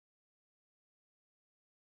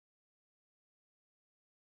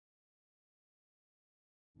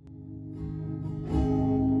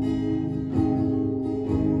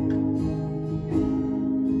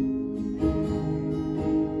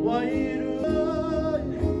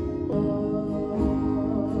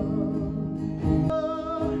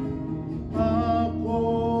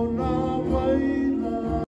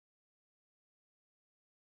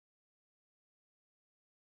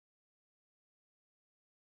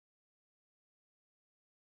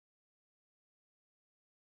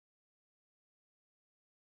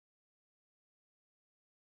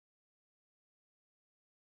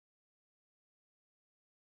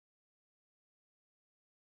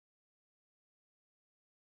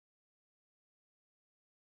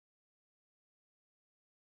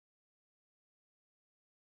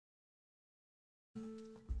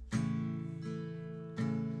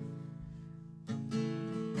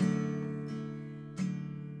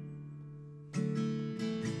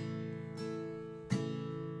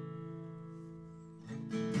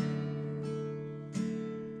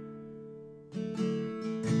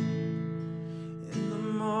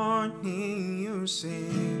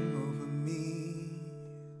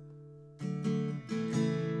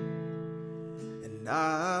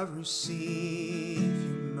I receive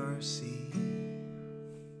your mercy.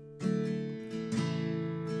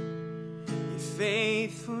 Your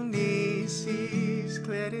faithfulness is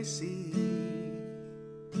clear to see,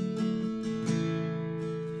 and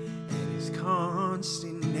it's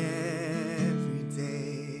constant every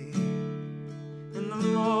day. In the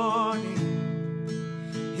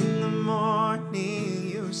morning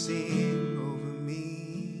you sing over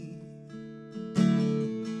me,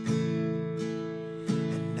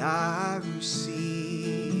 and I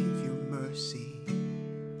receive your mercy.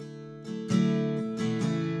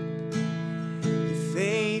 Your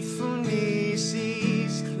faithfulness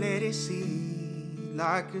is clear to see,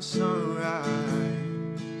 like a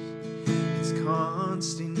sunrise, it's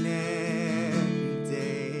constant every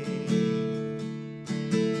day.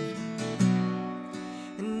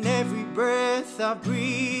 And every breath I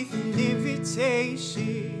breathe, an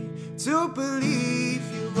invitation to believe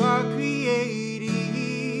you are creating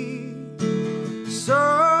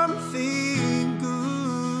something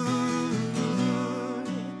good.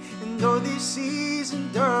 And though this season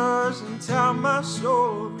doesn't tell my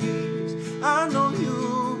stories, I know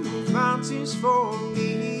you move mountains for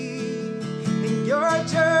me, and you're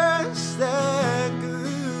just that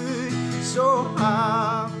good. So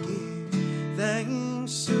I'll give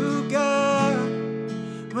thanks to God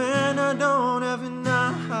when I don't have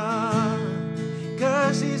enough,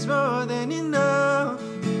 'cause He's more than enough,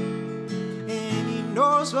 and He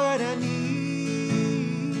knows what I need.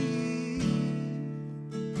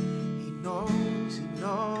 He knows, He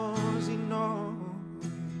knows, He knows.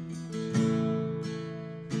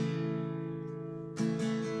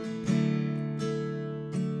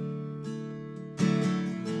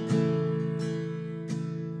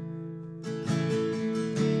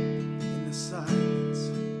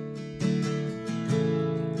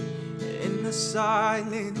 In the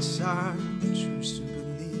silence, I choose to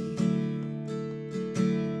believe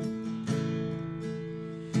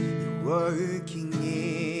you're working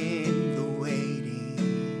in the waiting.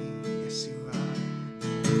 Yes, you are.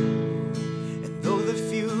 And though the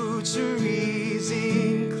future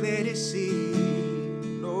isn't clear to see,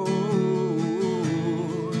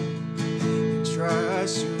 Lord, I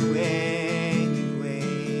trust you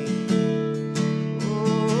anyway.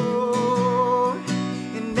 Oh,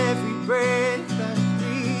 and every breath I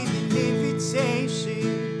breathe, an invitation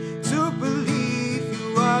to believe you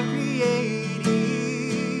are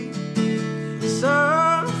creating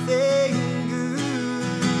something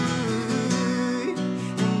good.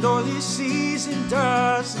 And though this season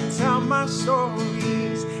doesn't tell my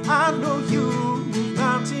stories, I know you move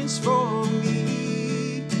mountains for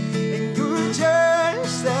me, and you're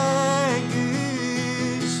just that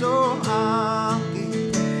good. So I'll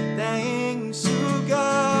give thanks to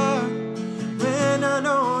God when I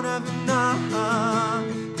don't have enough,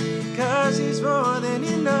 'cause He's more than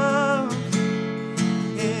enough,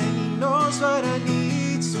 and He knows what I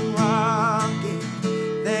need. So I'll give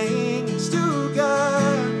thanks to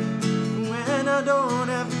God when I don't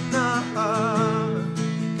have enough,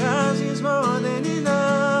 'cause He's more than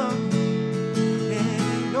enough, and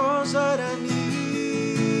He knows what I need.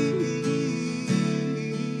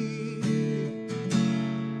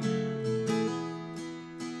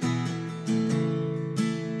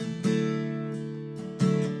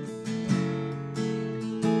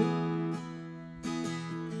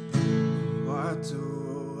 Why to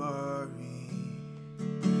worry?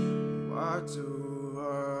 Why to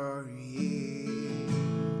worry?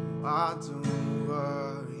 Why to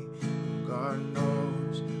worry? God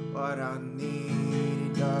knows what I need. He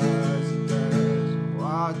does, He does.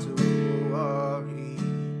 Why to worry?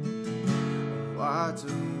 Why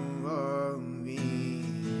to worry?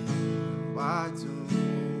 Why to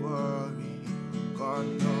worry? God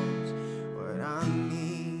knows what I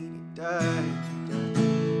need. He does, He does.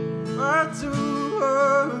 Why to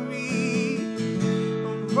worry?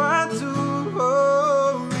 Why to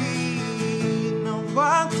worry? No,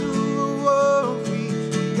 why to worry?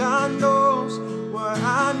 God knows what I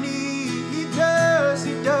need. He does,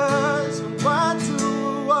 He does. Why to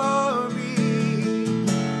worry?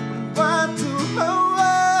 Why to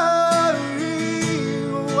worry?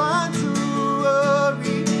 Why to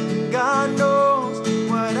worry? God knows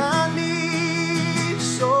what I need.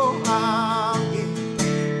 So I'll give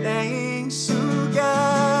thanks to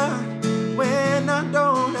God when I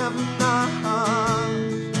don't have enough,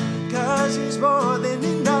 'cause He's more than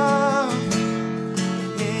enough,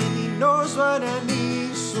 and He knows what I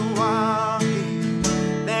need. So I'll give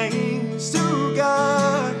thanks to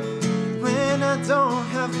God when I don't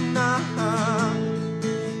have enough,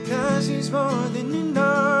 'cause He's more than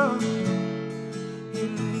enough,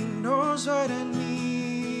 and He knows what I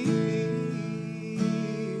need.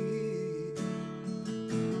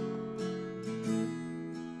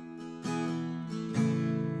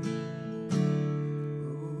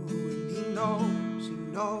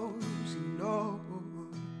 knows, He knows.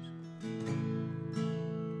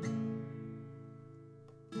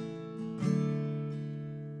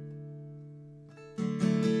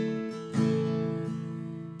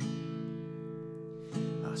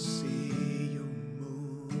 I see You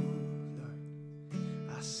move, Lord.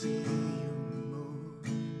 I see You move.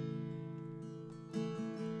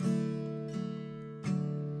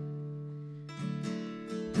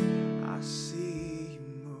 I see You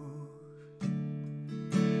move.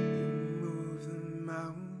 You move the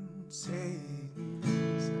mountains.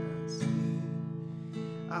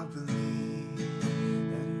 I believe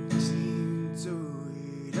that I see You do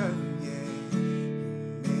it again. You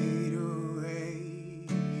made a way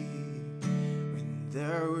when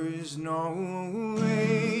there was no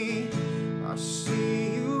way. I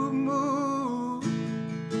see You move.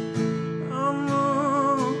 I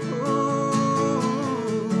move.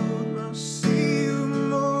 I see You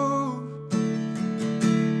move.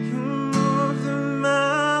 You move the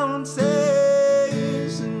mountains,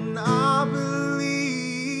 and I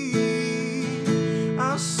believe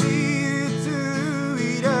I see You do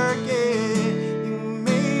it again. You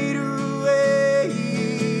made a way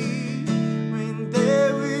when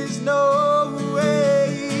there was no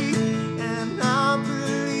way, and I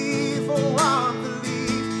believe, oh I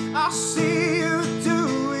believe, I see You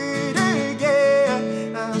do it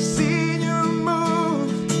again. I see You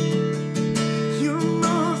move. You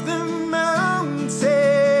move the mountains,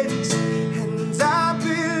 and I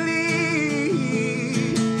believe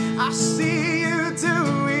I see You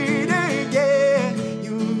do it again.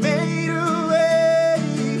 You made a way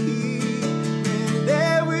when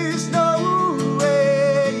there was no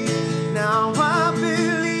way. Now I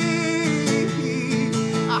believe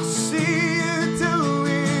I see You do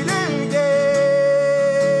it again.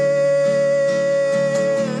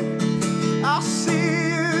 I see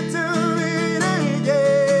You do it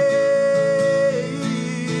again.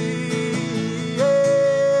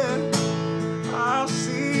 I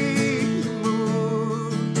see You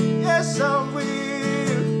move. Yes, I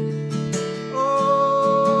will. Oh,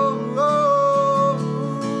 oh,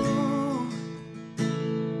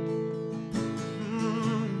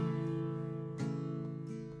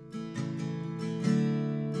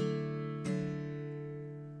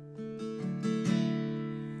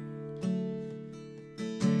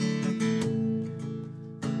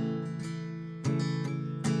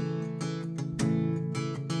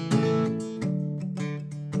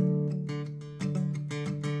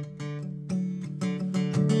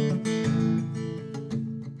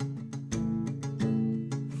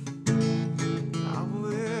 I will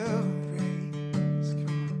raise,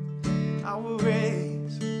 come on. I will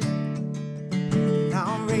raise, and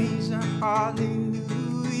I'll raise a hallelujah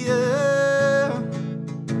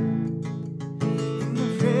in the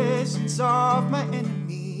presence of my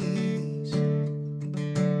enemies.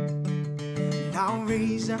 And I'll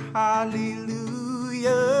raise a hallelujah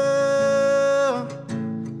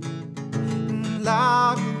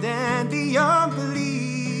louder than the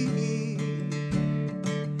unbelief.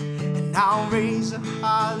 And I'll raise a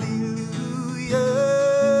hallelujah.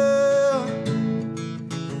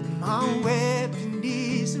 My weapon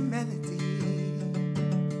is a melody.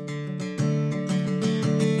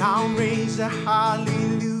 And I'll raise a hallelujah.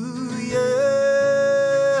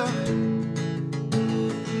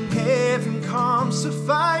 And heaven comes to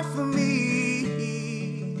fight for me.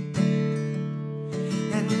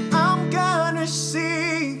 And I'm gonna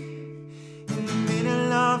sing in the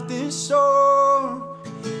middle of this storm.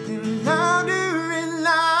 And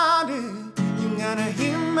louder, you're gonna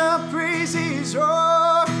hear my praises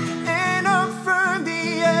roar. And up from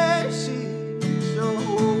the ashes, so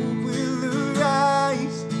hope will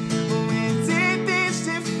arise. When death is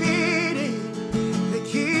defeated, the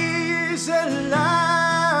King is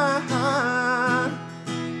alive.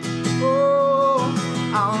 Oh,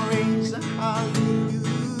 I'll raise a hallelujah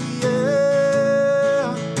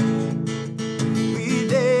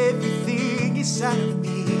with everything inside of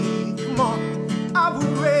me. Come on, I'll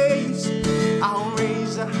raise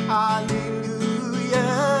a hallelujah.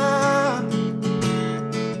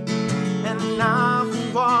 And now who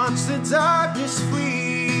wants the darkness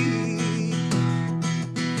flee?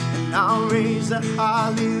 And I'll raise a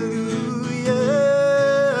hallelujah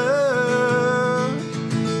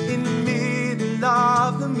in the middle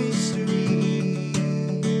of the mystery.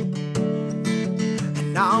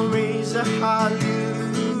 And I'll raise a hallelujah.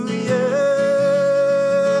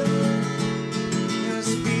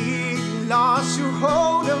 Lost your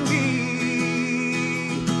hold on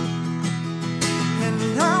me, and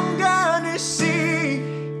I'm gonna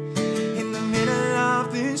sing in the middle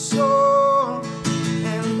of this storm.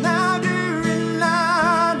 And louder,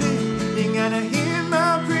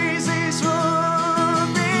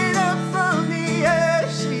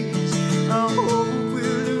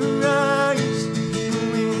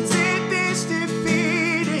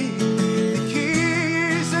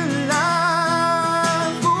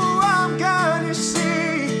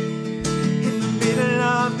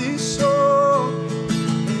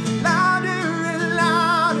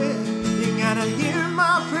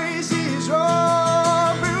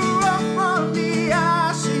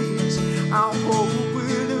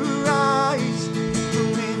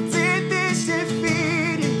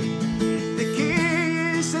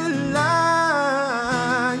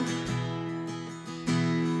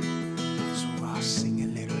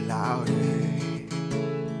 louder.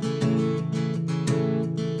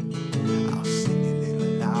 I'll sing a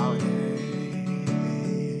little louder.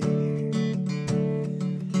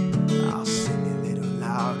 I'll sing a little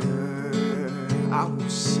louder. I will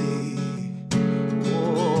sing.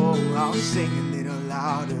 Oh, I'll sing a little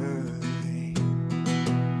louder.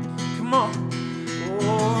 Come on.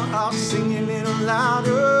 Oh, I'll sing a little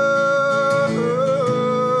louder.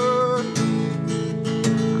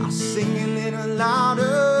 I'll sing a little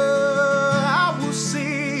louder. I will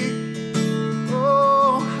sing.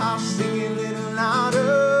 Oh, I'll sing a little louder.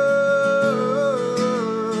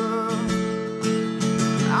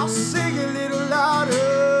 I'll sing a little louder.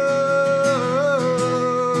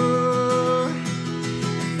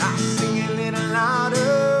 I'll sing a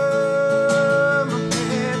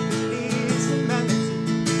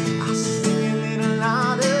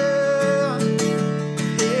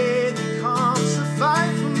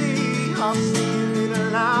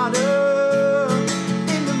little louder.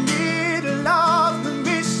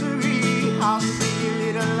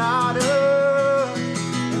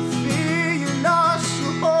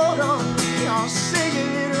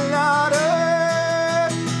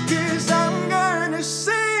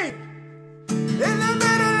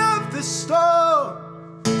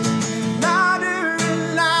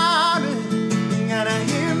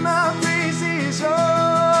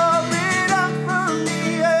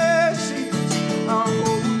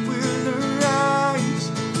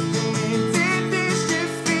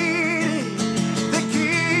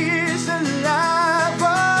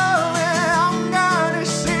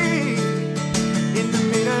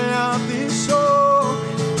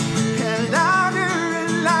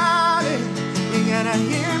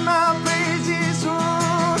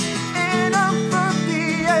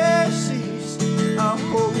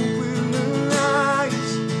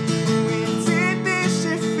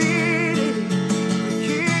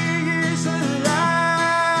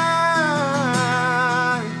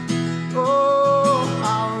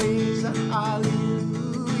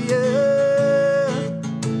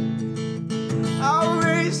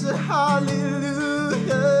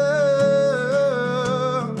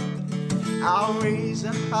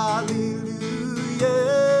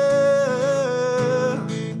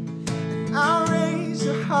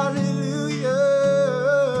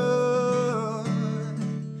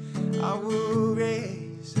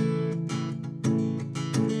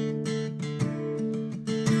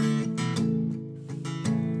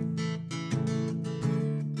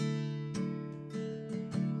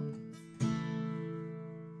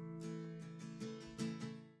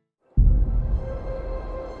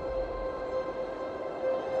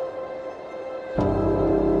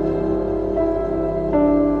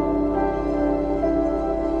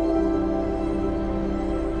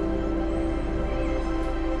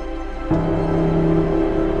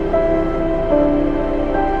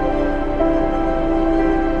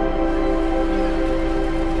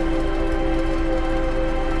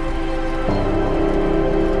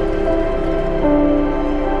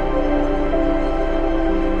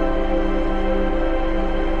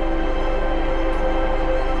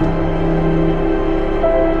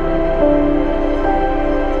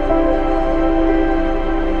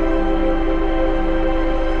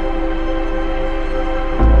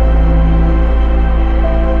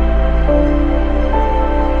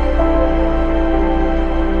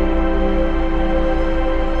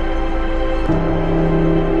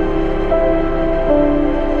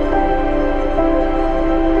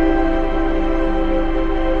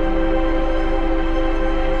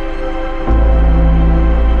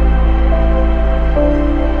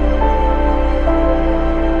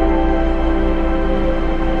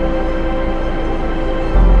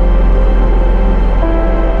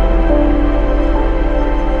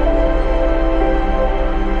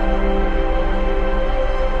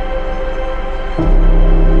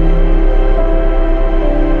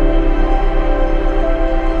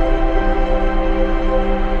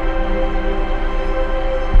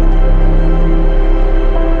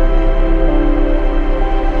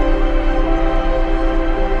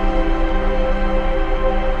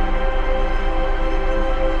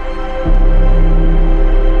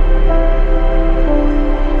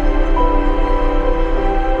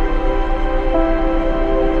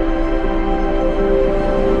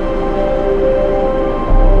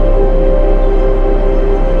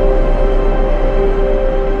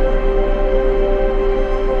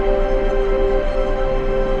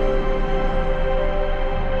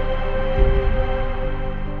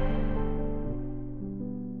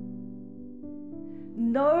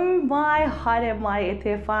 mai, haere mai e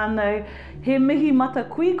te whānau. He mihi mata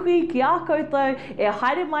kui ki a koutou e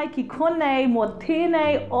haere mai ki konei mō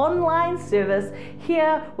tēnei online service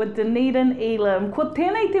here with Dunedin, Elim. Ko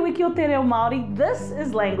tēnei te wiki o te reo Māori, this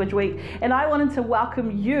is Language Week, and I wanted to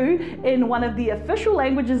welcome you in one of the official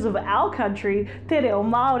languages of our country, te reo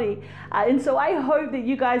Māori. And so I hope that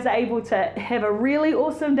you guys are able to have a really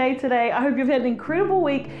awesome day today. I hope you've had an incredible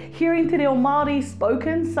week hearing te reo Māori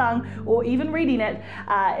spoken, sung, or even reading it.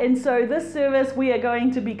 And so this service, we are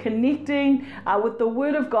going to be connecting with the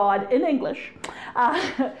Word of God in English.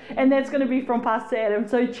 And that's going to be from Pastor Adam,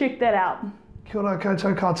 so check that out. Kia ora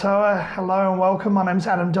koutou katoa. Hello and welcome. My name's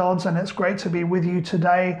Adam Dodds and it's great to be with you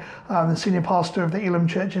today. I'm the senior pastor of the Elim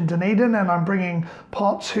Church in Dunedin, and I'm bringing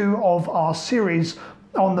part 2 of our series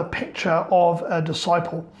on the picture of a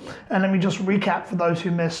disciple. And let me just recap for those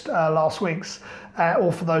who missed last week's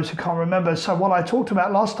or for those who can't remember. So what I talked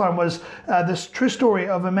about last time was this true story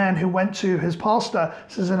of a man who went to his pastor,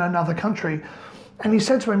 this is in another country, and he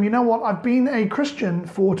said to him, you know what, I've been a Christian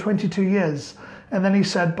for 22 years. And then he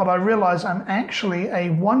said, but I realize I'm actually a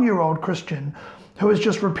 1-year-old Christian who has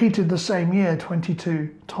just repeated the same year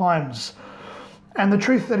 22 times. And the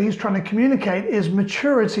truth that he's trying to communicate is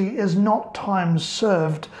maturity is not time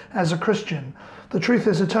served as a Christian. The truth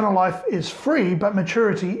is eternal life is free, but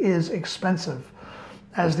maturity is expensive.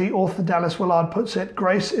 As the author Dallas Willard puts it,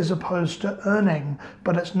 grace is opposed to earning,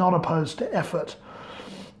 but it's not opposed to effort.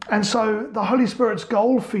 And so the Holy Spirit's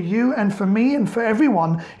goal for you and for me and for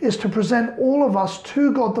everyone is to present all of us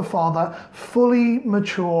to God the Father fully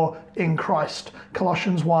mature in Christ.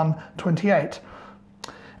 Colossians 1:28.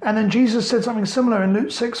 And then Jesus said something similar in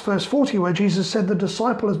Luke 6 verse 40, where Jesus said the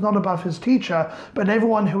disciple is not above his teacher, but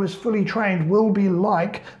everyone who is fully trained will be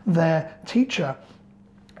like their teacher.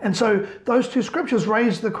 And so those two scriptures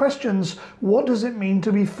raise the questions, what does it mean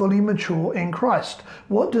to be fully mature in Christ?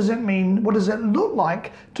 What does it mean? What does it look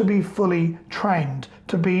like to be fully trained,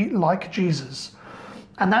 to be like Jesus?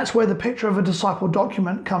 And that's where the picture of a disciple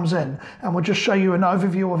document comes in. And we'll just show you an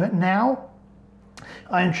overview of it now.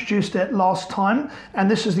 I introduced it last time,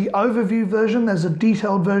 and this is the overview version. There's a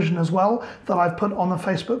detailed version as well that I've put on the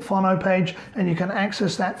Facebook whānau page, and you can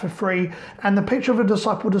access that for free. And the picture of a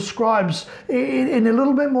disciple describes in a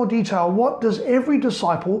little bit more detail what does every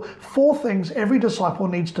disciple, 4 things every disciple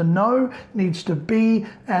needs to know, needs to be,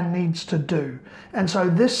 and needs to do. And so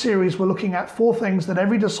this series we're looking at 4 things that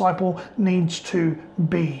every disciple needs to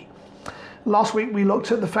be. Last week we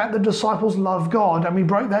looked at the fact that disciples love God, and we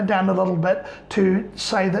broke that down a little bit to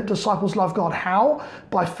say that disciples love God. How?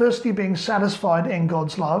 By firstly being satisfied in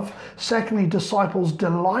God's love. Secondly, disciples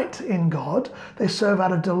delight in God. They serve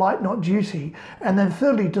out of delight, not duty. And then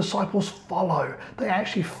thirdly, disciples follow. They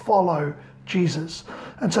actually follow Jesus.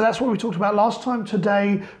 And so that's what we talked about last time.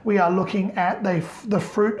 Today we are looking at the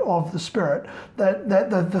fruit of the Spirit.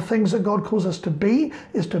 The things that God calls us to be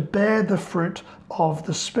is to bear the fruit of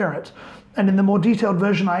the Spirit. And in the more detailed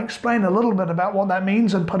version, I explain a little bit about what that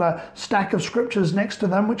means and put a stack of scriptures next to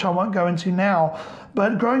them, which I won't go into now.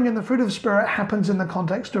 But growing in the fruit of the Spirit happens in the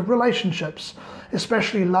context of relationships,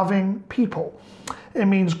 especially loving people. It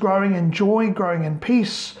means growing in joy, growing in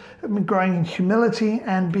peace, growing in humility,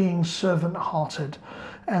 and being servant-hearted.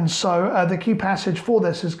 And so the key passage for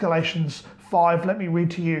this is Galatians 5. Let me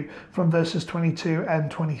read to you from verses 22 and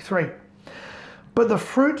 23. But the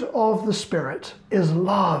fruit of the Spirit is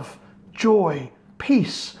love, joy,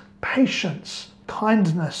 peace, patience,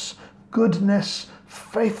 kindness, goodness,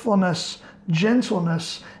 faithfulness,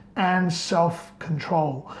 gentleness, and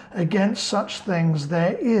self-control. Against such things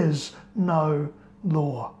there is no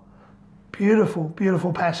law. Beautiful,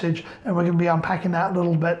 beautiful passage, and we're going to be unpacking that a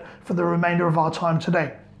little bit for the remainder of our time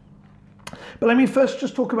today. But let me first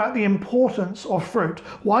just talk about the importance of fruit.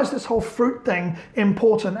 Why is this whole fruit thing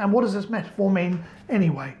important, and what does this metaphor mean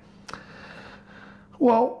anyway?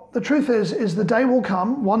 Well, the truth is the day will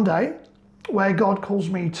come, one day, where God calls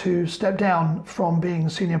me to step down from being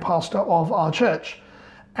senior pastor of our church.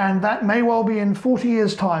 And that may well be in 40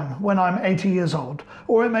 years' time when I'm 80 years old,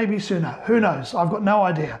 or it may be sooner. Who knows? I've got no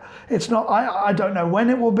idea. It's not, I don't know when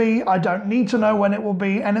it will be. I don't need to know when it will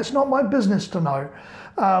be, and it's not my business to know.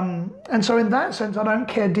 And so in that sense, I don't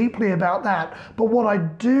care deeply about that. But what I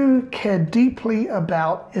do care deeply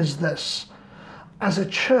about is this. As a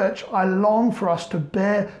church, I long for us to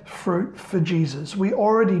bear fruit for Jesus. We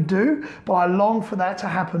already do, but I long for that to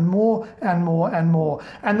happen more and more and more.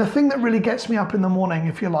 And the thing that really gets me up in the morning,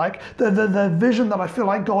 if you like, the vision that I feel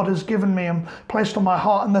like God has given me and placed on my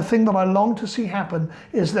heart, and the thing that I long to see happen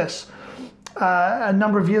is this. a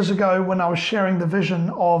number of years ago when I was sharing the vision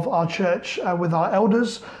of our church with our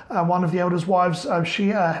elders. One of the elders' wives,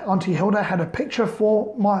 Auntie Hilda, had a picture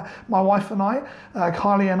for my wife and I,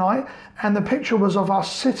 Kylie and I, and the picture was of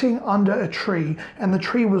us sitting under a tree, and the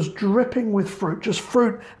tree was dripping with fruit, just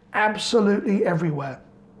fruit absolutely everywhere.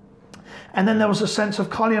 And then there was a sense of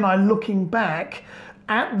Kylie and I looking back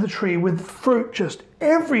at the tree with fruit just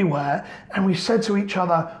everywhere, and we said to each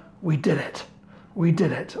other, we did it. We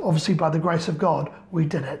did it. Obviously, by the grace of God, we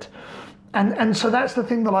did it. And so that's the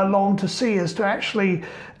thing that I long to see, is to actually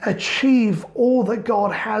achieve all that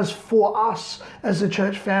God has for us as a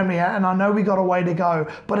church family. And I know we got a way to go,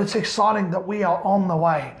 but it's exciting that we are on the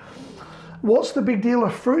way. What's the big deal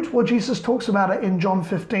of fruit? Well, Jesus talks about it in John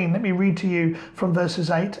 15. Let me read to you from verses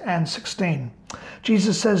 8 and 16.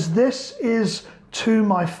 Jesus says, "This is to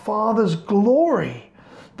my Father's glory,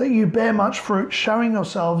 that you bear much fruit, showing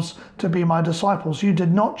yourselves to be my disciples. You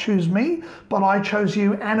did not choose me, but I chose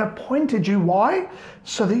you and appointed you." Why?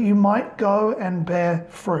 So that you might go and bear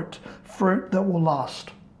fruit, fruit that will last.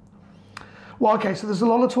 Well, okay, so there's a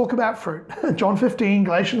lot of talk about fruit. John 15,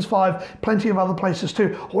 Galatians 5, plenty of other places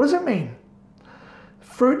too. What does it mean?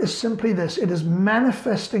 Fruit is simply this. It is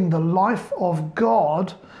manifesting the life of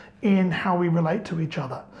God in how we relate to each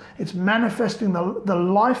other. It's manifesting the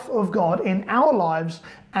life of God in our lives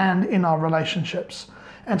and in our relationships.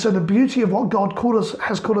 And so the beauty of what God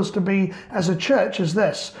has called us to be as a church is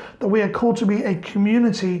this, that we are called to be a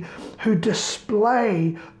community who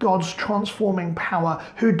display God's transforming power,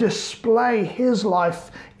 who display his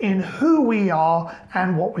life in who we are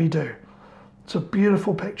and what we do. It's a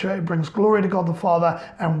beautiful picture. It brings glory to God the Father,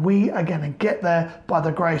 and we are going to get there by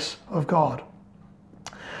the grace of God.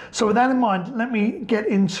 So with that in mind, let me get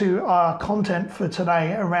into our content for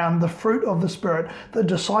today around the fruit of the Spirit. The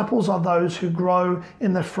disciples are those who grow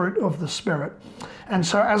in the fruit of the Spirit. And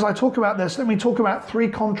so as I talk about this, let me talk about three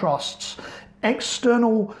contrasts: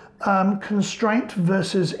 external constraint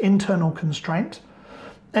versus internal constraint,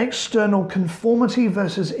 external conformity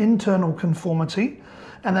versus internal conformity,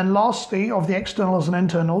 and then lastly, of the externals and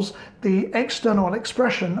internals, the external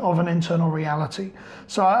expression of an internal reality.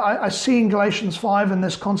 So I see in Galatians 5, in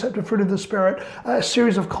this concept of fruit of the Spirit, a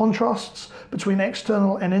series of contrasts between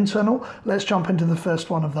external and internal. Let's jump into the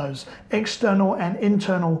first one of those: external and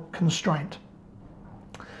internal constraint.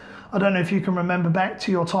 I don't know if you can remember back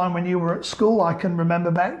to your time when you were at school. I can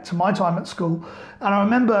remember back to my time at school. And I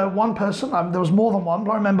remember one person, there was more than one,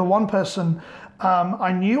 but I remember one person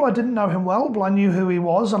I knew. I didn't know him well, but I knew who he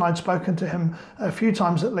was, and I'd spoken to him a few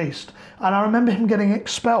times at least. And I remember him getting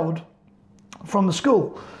expelled from the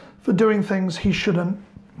school for doing things he shouldn't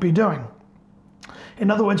be doing. In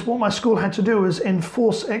other words, what my school had to do was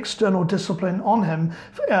enforce external discipline on him,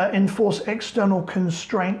 enforce external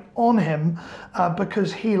constraint on him,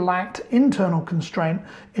 because he lacked internal constraint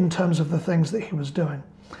in terms of the things that he was doing.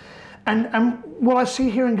 And what I see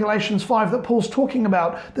here in Galatians 5 that Paul's talking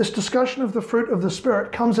about, this discussion of the fruit of the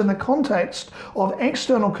Spirit, comes in the context of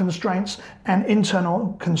external constraints and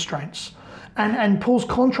internal constraints. And Paul's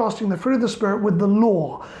contrasting the fruit of the Spirit with the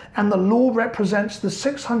law. And the law represents the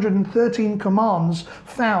 613 commands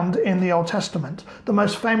found in the Old Testament. The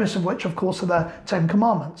most famous of which, of course, are the 10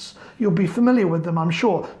 Commandments. You'll be familiar with them, I'm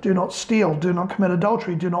sure. Do not steal, do not commit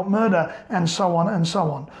adultery, do not murder, and so on and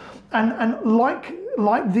so on. And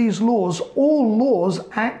like these laws, all laws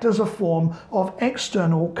act as a form of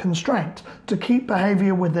external constraint to keep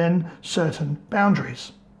behavior within certain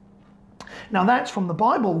boundaries. Now that's from the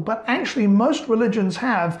Bible, but actually most religions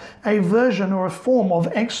have a version or a form of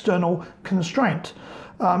external constraint.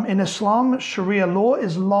 In Islam, Sharia law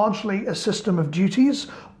is largely a system of duties,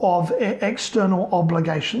 of external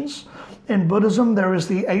obligations. In Buddhism, there is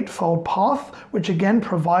the Eightfold Path, which again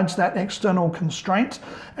provides that external constraint.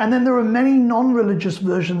 And then there are many non-religious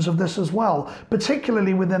versions of this as well,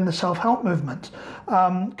 particularly within the self-help movement.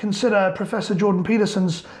 Consider Professor Jordan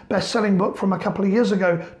Peterson's best-selling book from a couple of years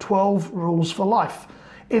ago, 12 Rules for Life.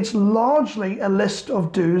 It's largely a list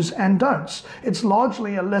of do's and don'ts. It's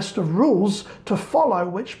largely a list of rules to follow,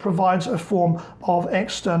 which provides a form of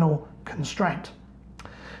external constraint.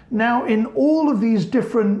 Now, in all of these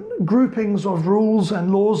different groupings of rules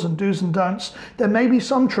and laws and do's and don'ts, there may be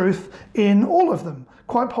some truth in all of them,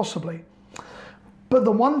 quite possibly. But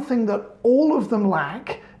the one thing that all of them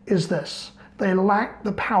lack is this: they lack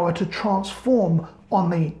the power to transform on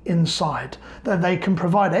the inside. That they can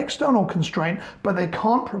provide external constraint, but they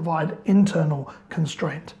can't provide internal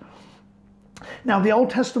constraint. Now, the Old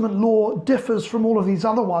Testament law differs from all of these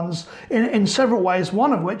other ones in several ways,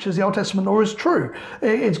 one of which is the Old Testament law is true.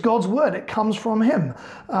 It's God's word. It comes from him.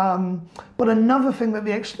 But another thing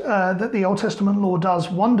that the Old Testament law does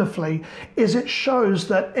wonderfully is it shows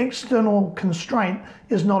that external constraint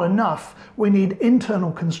is not enough. We need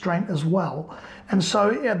internal constraint as well. And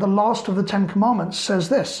so the last of the 10 Commandments says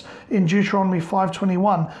this in Deuteronomy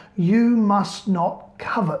 5:21, you must not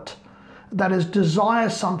covet. That is, desire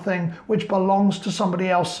something which belongs to somebody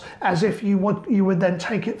else as if you would then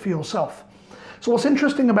take it for yourself. So what's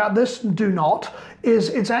interesting about this do not is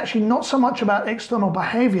it's actually not so much about external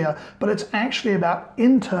behavior, but it's actually about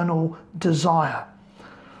internal desire.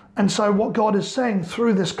 And so what God is saying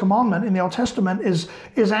through this commandment in the Old Testament is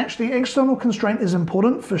actually external constraint is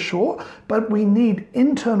important for sure, but we need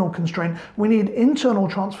internal constraint. We need internal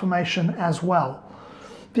transformation as well.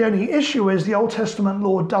 The only issue is the Old Testament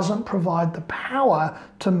law doesn't provide the power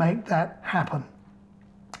to make that happen.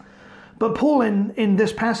 But Paul in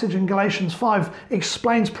this passage in Galatians 5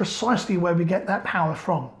 explains precisely where we get that power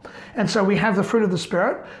from. And so we have the fruit of the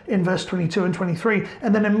Spirit in verse 22 and 23.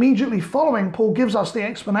 And then immediately following, Paul gives us the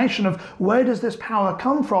explanation of where does this power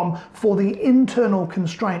come from for the internal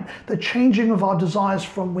constraint, the changing of our desires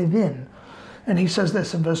from within. And he says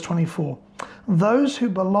this in verse 24. Those who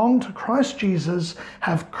belong to Christ Jesus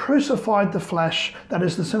have crucified the flesh, that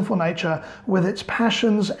is the sinful nature, with its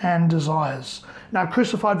passions and desires. Now,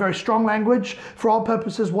 crucified, very strong language. For our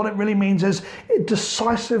purposes, what it really means is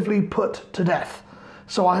decisively put to death.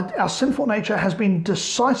 So our sinful nature has been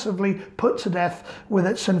decisively put to death with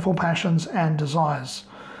its sinful passions and desires.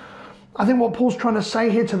 I think what Paul's trying to say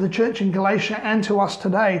here to the church in Galatia and to us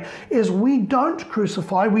today is we don't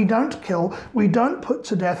crucify, we don't kill, we don't put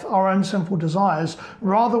to death our own sinful desires.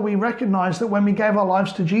 Rather, we recognize that when we gave our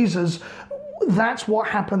lives to Jesus, that's what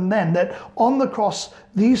happened then, that on the cross,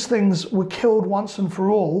 these things were killed once and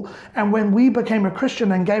for all. And when we became a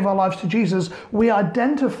Christian and gave our lives to Jesus, we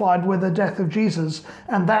identified with the death of Jesus.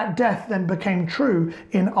 And that death then became true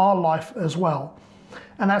in our life as well.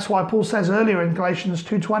 And that's why Paul says earlier in Galatians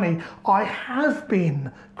 2:20, I have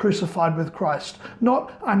been crucified with Christ.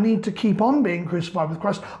 Not I need to keep on being crucified with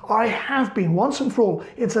Christ. I have been once and for all.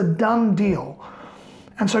 It's a done deal.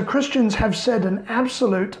 And so Christians have said an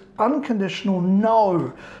absolute, unconditional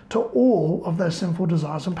no to all of their sinful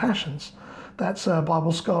desires and passions. That's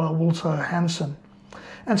Bible scholar Walter Hansen.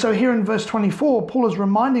 And so here in verse 24, Paul is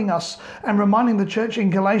reminding us and reminding the church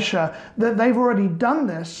in Galatia that they've already done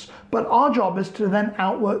this, but our job is to then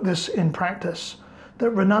outwork this in practice.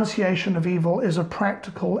 That renunciation of evil is a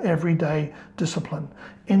practical, everyday discipline.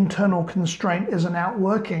 Internal constraint is an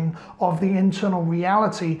outworking of the internal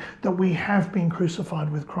reality that we have been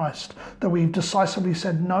crucified with Christ, that we've decisively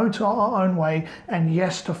said no to our own way and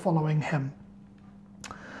yes to following him.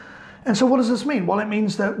 And so what does this mean? Well, it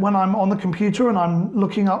means that when I'm on the computer and I'm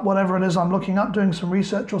looking up whatever it is I'm looking up, doing some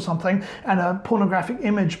research or something, and a pornographic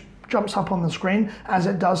image jumps up on the screen, as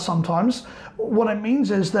it does sometimes, what it means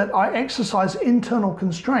is that I exercise internal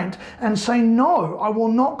constraint and say, no, I will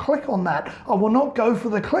not click on that. I will not go for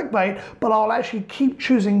the clickbait, but I'll actually keep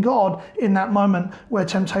choosing God in that moment where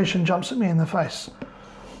temptation jumps at me in the face.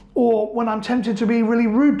 Or when I'm tempted to be really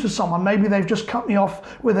rude to someone, maybe they've just cut me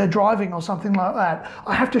off with their driving or something like that,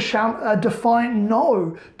 I have to shout a defiant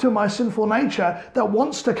no to my sinful nature that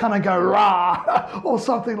wants to kind of go rah or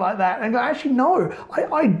something like that and go, actually no,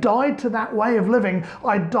 I died to that way of living.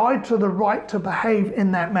 I died to the right to behave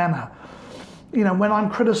in that manner. You know, when I'm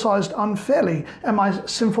criticized unfairly and my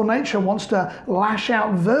sinful nature wants to lash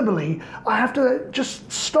out verbally, I have to just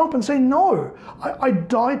stop and say, no, I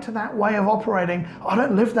died to that way of operating. I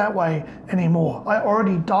don't live that way anymore. I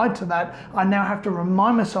already died to that. I now have to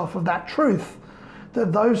remind myself of that truth,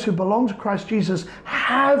 that those who belong to Christ Jesus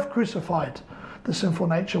have crucified the sinful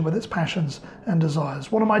nature with its passions and desires.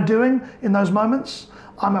 What am I doing in those moments?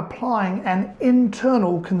 I'm applying an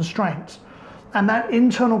internal constraint. And that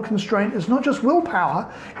internal constraint is not just willpower,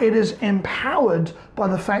 it is empowered by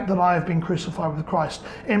the fact that I have been crucified with Christ.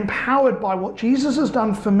 Empowered by what Jesus has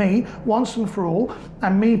done for me once and for all,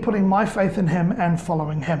 and me putting my faith in him and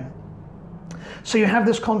following him. So you have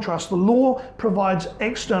this contrast. The law provides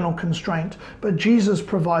external constraint, but Jesus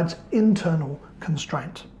provides internal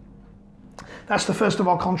constraint. That's the first of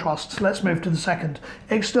our contrasts. Let's move to the second.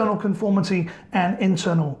 External conformity and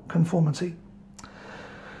internal conformity.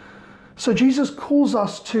 So Jesus calls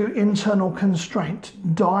us to internal constraint,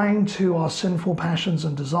 dying to our sinful passions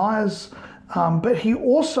and desires, but he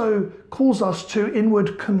also calls us to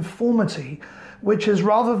inward conformity, which is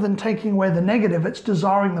rather than taking away the negative, it's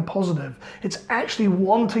desiring the positive. It's actually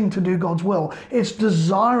wanting to do God's will. It's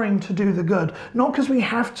desiring to do the good. Not because we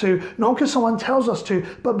have to, not because someone tells us to,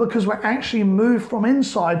 but because we're actually moved from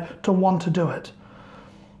inside to want to do it.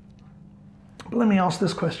 But let me ask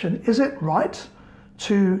this question. Is it right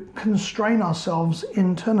to constrain ourselves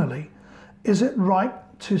internally? Is it right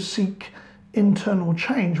to seek internal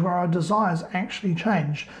change where our desires actually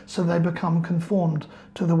change so they become conformed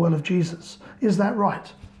to the will of Jesus? Is that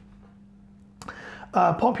right?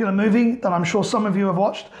 A popular movie that I'm sure some of you have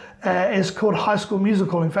watched is called High School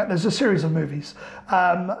Musical. In fact, there's a series of movies.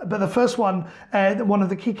 But the first one of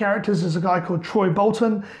the key characters is a guy called Troy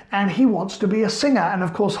Bolton, and he wants to be a singer. And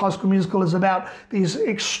of course, High School Musical is about these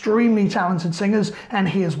extremely talented singers, and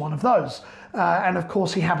he is one of those. And of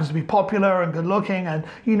course, he happens to be popular and good looking, and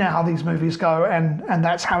you know how these movies go, and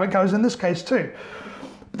that's how it goes in this case too.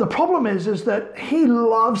 The problem is that he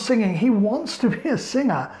loves singing. He wants to be a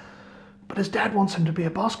singer, but his dad wants him to be a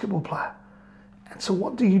basketball player. And so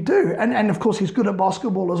what do you do? And of course, he's good at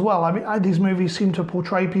basketball as well. I mean, these movies seem to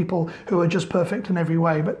portray people who are just perfect in every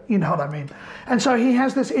way, but you know what I mean. And so he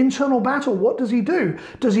has this internal battle. What does he do?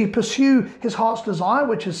 Does he pursue his heart's desire,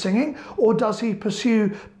 which is singing, or does he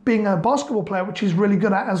pursue being a basketball player, which he's really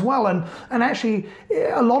good at as well? And actually,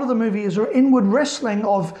 a lot of the movie is an inward wrestling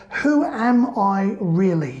of who am I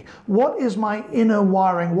really? What is my inner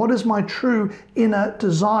wiring? What is my true inner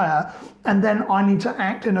desire? And then I need to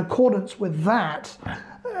act in accordance with that.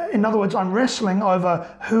 In other words, I'm wrestling over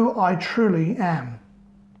who I truly am.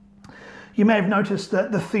 You may have noticed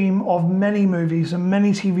that the theme of many movies and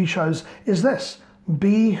many TV shows is this: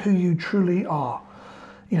 be who you truly are.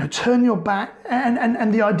 You know, turn your back,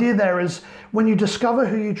 and the idea there is when you discover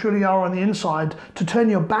who you truly are on the inside, to turn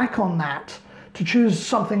your back on that, to choose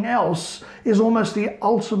something else, is almost the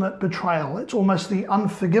ultimate betrayal. It's almost the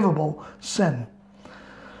unforgivable sin.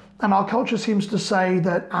 And our culture seems to say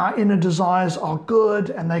that our inner desires are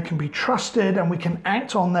good and they can be trusted and we can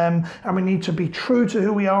act on them, and we need to be true to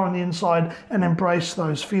who we are on the inside and embrace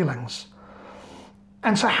those feelings.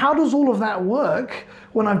 And so how does all of that work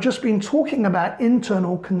when I've just been talking about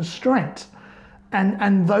internal constraint?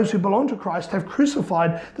 And those who belong to Christ have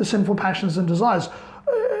crucified the sinful passions and desires.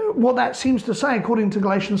 What that seems to say, according to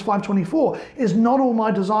Galatians 5:24, is not all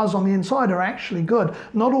my desires on the inside are actually good.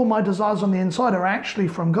 Not all my desires on the inside are actually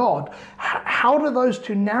from God. How do those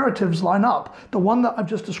two narratives line up? The one that I've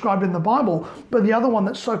just described in the Bible, but the other one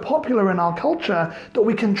that's so popular in our culture that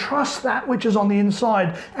we can trust that which is on the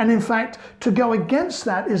inside. And in fact, to go against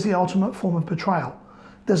that is the ultimate form of betrayal.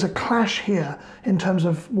 There's a clash here in terms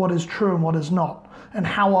of what is true and what is not, and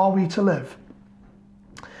how are we to live.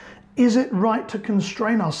 Is it right to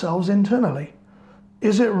constrain ourselves internally?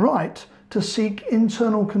 Is it right to seek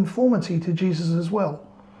internal conformity to Jesus' will?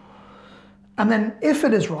 And then if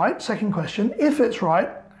it is right, second question, if it's right,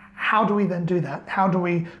 how do we then do that? How do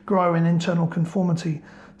we grow in internal conformity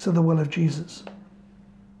to the will of Jesus?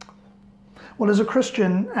 Well, as a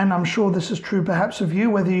Christian, and I'm sure this is true perhaps of you,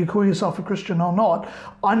 whether you call yourself a Christian or not,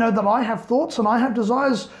 I know that I have thoughts and I have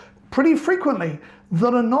desires pretty frequently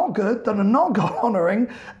that are not good, that are not God-honoring,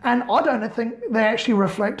 and I don't think they actually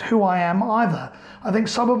reflect who I am either. I think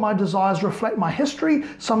some of my desires reflect my history,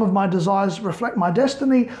 some of my desires reflect my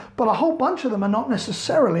destiny, but a whole bunch of them are not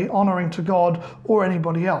necessarily honoring to God or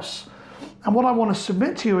anybody else. And what I want to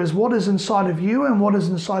submit to you is what is inside of you and what is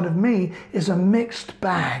inside of me is a mixed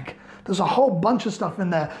bag. There's a whole bunch of stuff in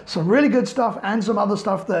there, some really good stuff and some other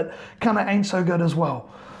stuff that kind of ain't so good as well.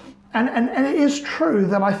 And it is true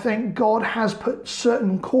that I think God has put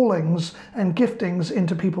certain callings and giftings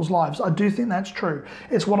into people's lives. I do think that's true.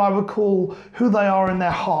 It's what I would call who they are in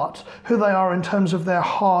their heart, who they are in terms of their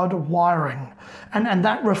hard wiring. And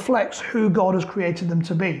that reflects who God has created them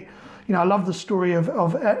to be. You know, I love the story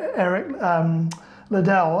of Eric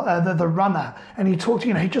Liddell, the runner, and he talked,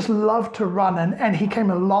 he just loved to run, and he came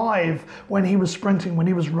alive when he was sprinting, when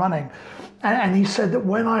he was running. And he said that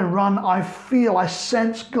when I run, I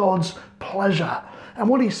sense God's pleasure. And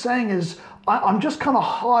what he's saying is, I'm just kind of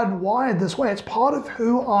hardwired this way. It's part of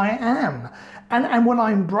who I am. And when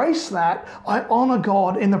I embrace that, I honor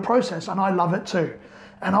God in the process, and I love it too.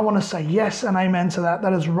 And I want to say yes and amen to that.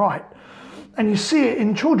 That is right. And you see it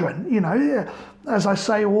in children, as I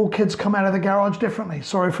say, all kids come out of the garage differently.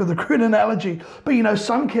 Sorry for the crude analogy. But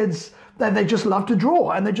some kids, they just love to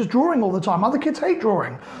draw and they're just drawing all the time. Other kids hate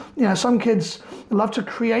drawing. Some kids love to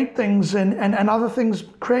create things and other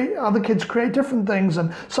kids create different things.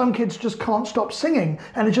 And some kids just can't stop singing,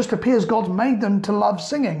 and it just appears God's made them to love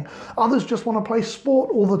singing. Others just want to play sport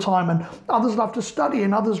all the time, and others love to study,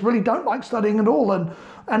 and others really don't like studying at all. And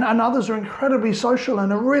And others are incredibly social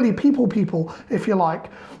and are really people, if you like.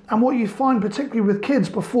 And what you find, particularly with kids,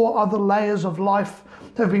 before other layers of life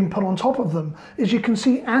have been put on top of them, is you can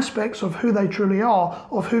see aspects of who they truly are,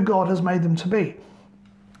 of who God has made them to be.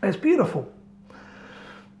 It's beautiful.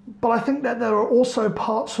 But I think that there are also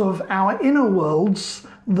parts of our inner worlds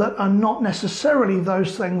that are not necessarily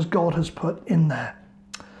those things God has put in there.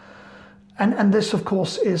 And this, of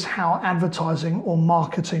course, is how advertising or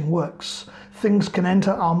marketing works. Things can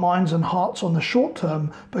enter our minds and hearts on the short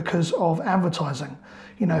term because of advertising.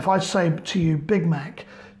 You know, if I say to you Big Mac,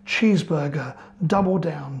 cheeseburger, double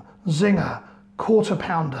down, zinger, quarter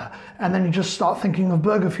pounder, and then you just start thinking of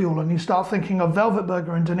Burger Fuel, and you start thinking of Velvet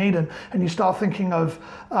Burger in Dunedin, and you start thinking of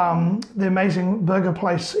the amazing burger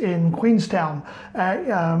place in Queenstown,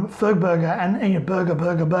 Ferg Burger, and your burger,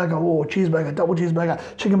 or cheeseburger, double cheeseburger,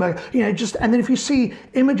 chicken burger, you know, just, and then if you see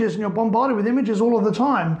images and you're bombarded with images all of the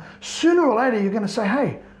time, sooner or later you're going to say,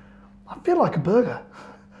 hey, I feel like a burger.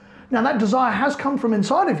 Now that desire has come from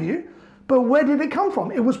inside of you, but where did it come from?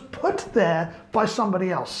 It was put there by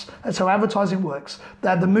somebody else. That's how advertising works.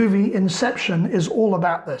 The movie Inception is all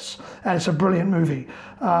about this, and it's a brilliant movie.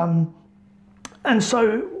 And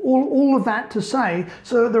so all of that to say,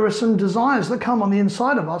 so there are some desires that come on the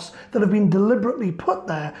inside of us that have been deliberately put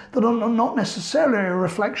there that are not necessarily a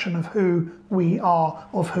reflection of who we are,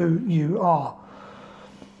 of who you are.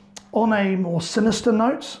 On a more sinister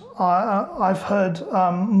note, I've heard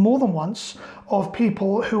more than once of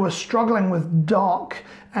people who are struggling with dark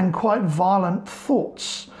and quite violent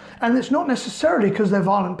thoughts. And it's not necessarily because they're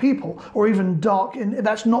violent people or even dark,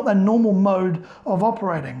 that's not their normal mode of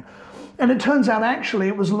operating. And it turns out actually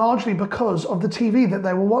it was largely because of the TV that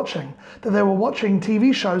they were watching,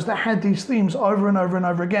 TV shows that had these themes over and over and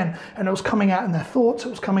over again. And it was coming out in their thoughts, it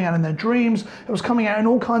was coming out in their dreams, it was coming out in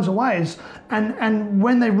all kinds of ways. And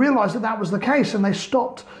when they realized that that was the case and they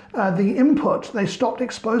stopped the input, they stopped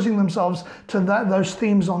exposing themselves to those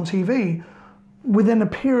themes on TV, within a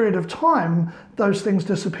period of time, those things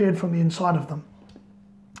disappeared from the inside of them.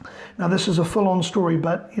 Now this is a full-on story,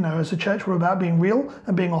 but you know, as a church we're about being real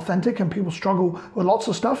and being authentic, and people struggle with lots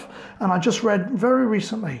of stuff. And I just read very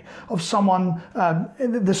recently of someone,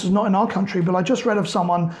 this is not in our country, but I just read of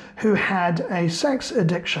someone who had a sex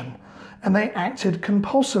addiction and they acted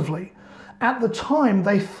compulsively. At the time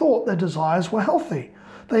they thought their desires were healthy.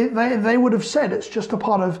 They would have said it's just a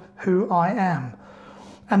part of who I am.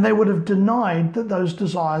 And they would have denied that those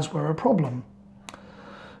desires were a problem.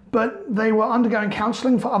 But they were undergoing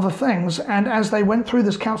counseling for other things, and as they went through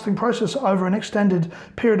this counseling process over an extended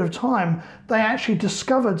period of time, they actually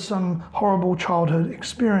discovered some horrible childhood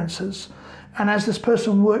experiences. And as this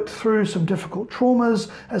person worked through some difficult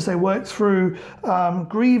traumas, as they worked through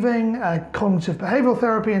grieving, cognitive behavioral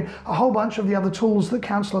therapy, and a whole bunch of the other tools that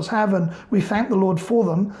counselors have, and we thank the Lord for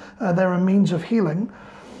them, they're a means of healing.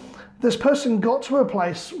 This person got to a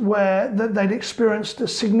place where they'd experienced a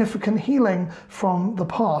significant healing from the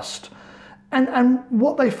past. And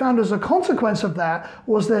what they found as a consequence of that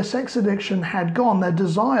was their sex addiction had gone. Their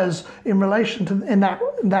desires in relation to in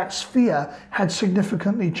that sphere had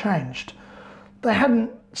significantly changed. They hadn't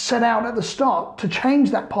set out at the start to change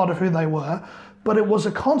that part of who they were, but it was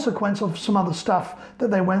a consequence of some other stuff that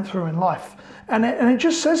they went through in life. And it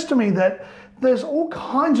just says to me that there's all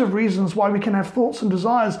kinds of reasons why we can have thoughts and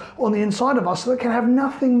desires on the inside of us that can have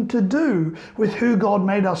nothing to do with who God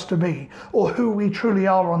made us to be or who we truly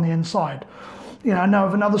are on the inside. You know, I know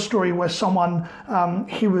of another story where someone,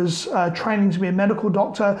 he was training to be a medical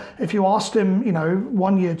doctor. If you asked him, you know,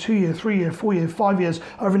 1 year, 2 year, 3 year, 4 year, 5 years,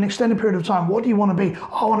 over an extended period of time, what do you want to be?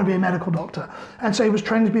 Oh, I want to be a medical doctor. And so he was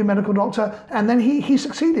training to be a medical doctor, and then he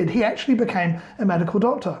succeeded. He actually became a medical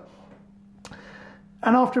doctor.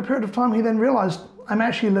 And after a period of time, he then realized, I'm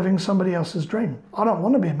actually living somebody else's dream. I don't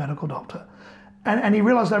want to be a medical doctor. And he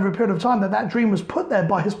realized over a period of time that that dream was put there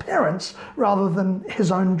by his parents rather than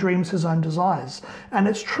his own dreams, his own desires. And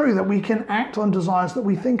it's true that we can act on desires that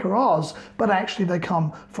we think are ours, but actually they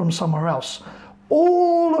come from somewhere else.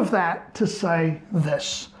 All of that to say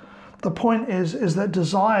this. The point is that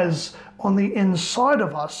desires on the inside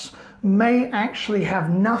of us may actually have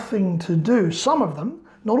nothing to do, some of them,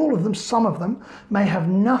 not all of them, some of them, may have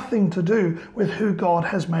nothing to do with who God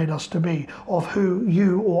has made us to be, of who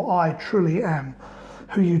you or I truly am,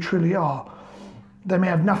 who you truly are. They may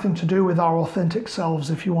have nothing to do with our authentic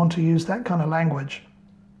selves, if you want to use that kind of language.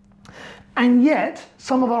 And yet,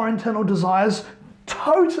 some of our internal desires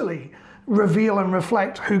totally reveal and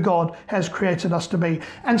reflect who God has created us to be.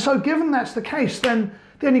 And so given that's the case, then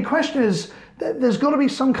The only question is, there's got to be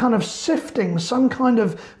some kind of sifting, some kind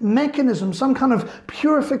of mechanism, some kind of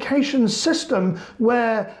purification system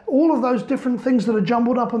where all of those different things that are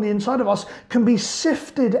jumbled up on the inside of us can be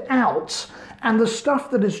sifted out. And the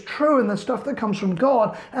stuff that is true and the stuff that comes from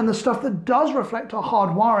God and the stuff that does reflect our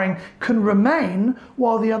hard wiring can remain,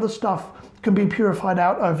 while the other stuff can be purified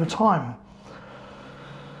out over time.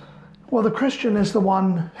 Well, the Christian is the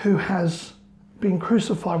one who has been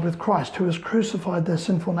crucified with Christ, who has crucified their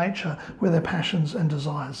sinful nature with their passions and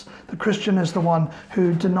desires. The Christian is the one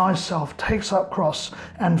who denies self, takes up cross,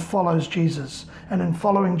 and follows Jesus. And in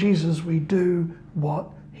following Jesus, we do what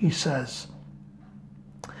he says.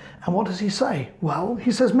 And what does he say? Well,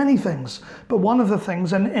 he says many things, but one of the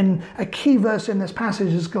things, and in a key verse in this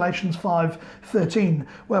passage, is Galatians 5:13,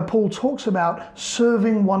 where Paul talks about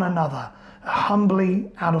serving one another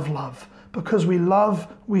humbly out of love. Because we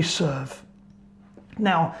love, we serve.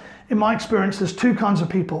 Now, in my experience, there's two kinds of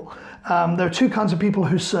people. There are two kinds of people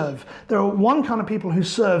who serve. There are one kind of people who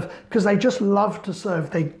serve because they just love to serve.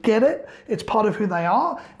 They get it, it's part of who they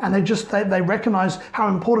are, and they recognize how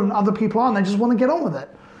important other people are, and they just want to get on with it.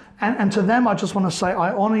 And to them, I just want to say,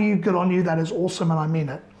 I honor you, good on you, that is awesome, and I mean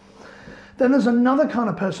it. Then there's another kind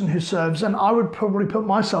of person who serves, and I would probably put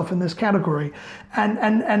myself in this category.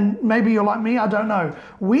 And maybe you're like me, I don't know.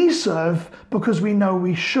 We serve because we know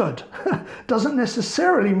we should. Doesn't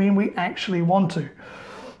necessarily mean we actually want to.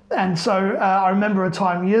 And so I remember a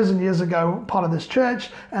time years and years ago, part of this church,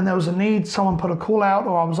 and there was a need, someone put a call out,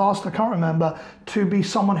 or I was asked, I can't remember, to be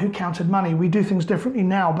someone who counted money. We do things differently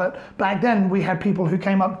now, but back then we had people who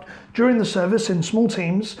came up during the service in small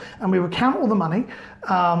teams, and we would count all the money,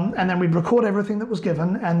 and then we'd record everything that was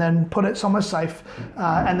given, and then put it somewhere safe,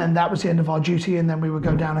 and then that was the end of our duty, and then we would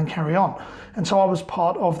go down and carry on. And so I was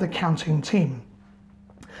part of the counting team.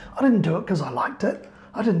 I didn't do it because I liked it.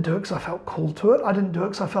 I didn't do it because I felt called to it. I didn't do it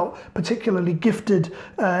because I felt particularly gifted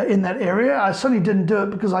in that area. I certainly didn't do it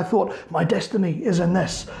because I thought my destiny is in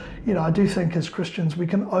this. You know, I do think as Christians we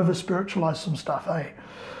can over-spiritualize some stuff, eh?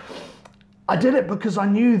 I did it because I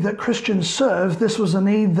knew that Christians serve, this was a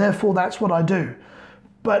need, therefore that's what I do.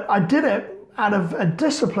 But I did it out of a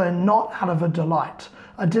discipline, not out of a delight.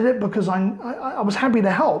 I did it because I was happy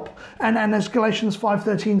to help. And as Galatians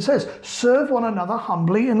 5:13 says, serve one another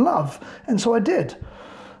humbly in love. And so I did.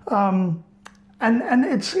 And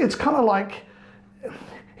it's kind of like,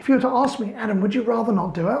 if you were to ask me, Adam, would you rather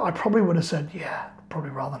not do it? I probably would have said, yeah, probably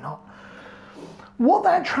rather not. What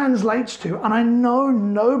that translates to, and I know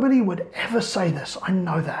nobody would ever say this, I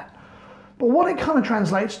know that. But what it kind of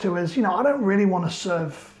translates to is, you know, I don't really want to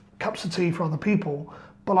serve cups of tea for other people,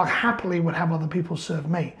 but I happily would have other people serve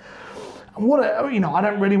me. And I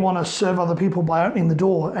don't really want to serve other people by opening the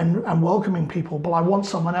door and welcoming people, but I want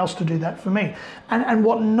someone else to do that for me. And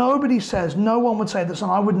what nobody says, no one would say this,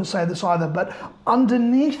 and I wouldn't say this either, but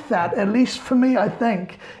underneath that, at least for me, I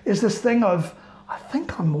think, is this thing of, I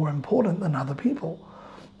think I'm more important than other people.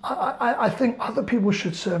 I think other people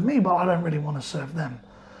should serve me, but I don't really want to serve them.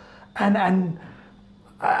 And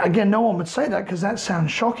again, no one would say that because that sounds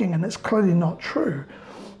shocking and it's clearly not true.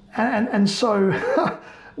 And so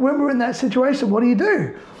when we're in that situation, what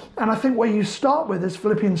do? And I think where you start with is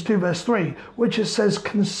Philippians 2:3, which it says,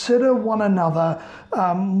 consider one another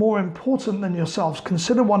more important than yourselves.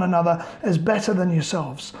 Consider one another as better than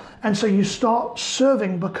yourselves. And so you start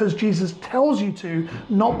serving because Jesus tells you to,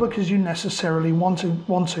 not because you necessarily want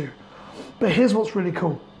to. But here's what's really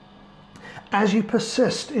cool. As you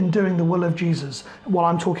persist in doing the will of Jesus, what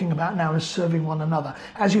I'm talking about now is serving one another.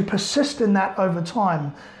 As you persist in that over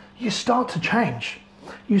time, you start to change.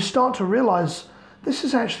 You start to realize this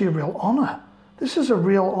is actually a real honor. This is a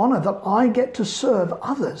real honor that I get to serve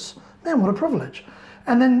others. Man, what a privilege.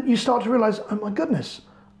 And then you start to realize, oh my goodness,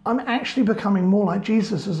 I'm actually becoming more like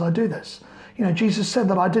Jesus as I do this. You know, Jesus said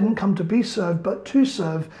that I didn't come to be served, but to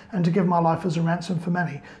serve and to give my life as a ransom for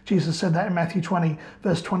many. Jesus said that in Matthew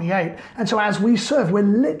 20:28. And so as we serve, we're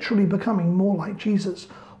literally becoming more like Jesus.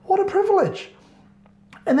 What a privilege.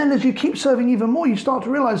 And then as you keep serving even more, you start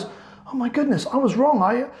to realize, oh my goodness, I was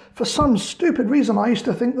wrong. For some stupid reason, I used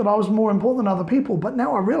to think that I was more important than other people. But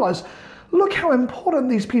now I realize, look how important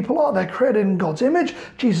these people are. They're created in God's image.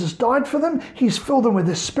 Jesus died for them. He's filled them with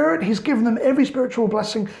His Spirit. He's given them every spiritual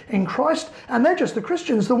blessing in Christ. And they're just the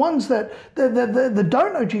Christians, the ones that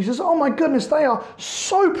don't know Jesus. Oh my goodness, they are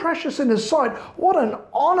so precious in His sight. What an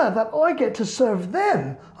honor that I get to serve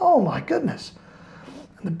them. Oh my goodness.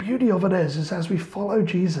 And the beauty of it is as we follow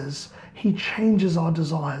Jesus, He changes our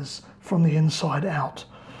desires from the inside out.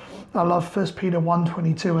 I love 1 Peter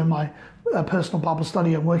 1:22 in my personal Bible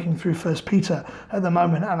study. I'm working through 1 Peter at the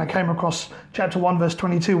moment, and I came across chapter 1 verse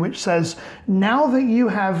 22, which says, now that you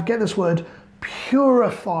have, get this word,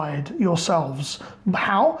 purified yourselves.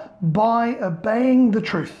 How? By obeying the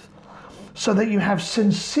truth, so that you have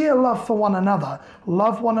sincere love for one another.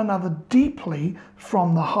 Love one another deeply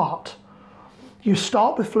from the heart. You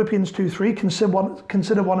start with Philippians 2:3,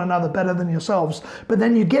 consider one another better than yourselves. But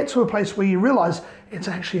then you get to a place where you realize it's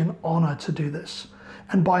actually an honor to do this.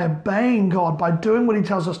 And by obeying God, by doing what he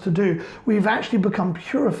tells us to do, we've actually become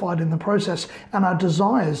purified in the process, and our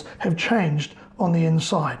desires have changed on the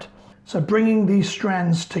inside. So bringing these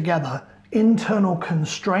strands together, internal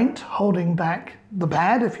constraint, holding back the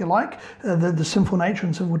bad, if you like, the sinful nature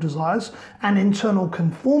and sinful desires, and internal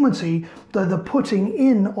conformity, the putting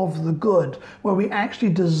in of the good, where we actually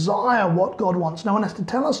desire what God wants. No one has to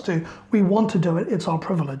tell us to. We want to do it. It's our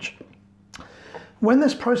privilege. When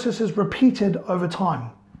this process is repeated over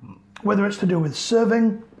time, whether it's to do with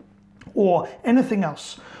serving or anything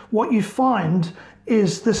else, what you find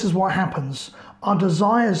is this is what happens. Our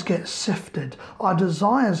desires get sifted, our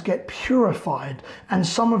desires get purified, and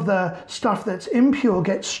some of the stuff that's impure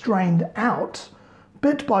gets strained out,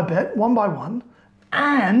 bit by bit, one by one,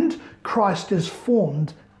 and Christ is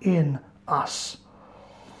formed in us.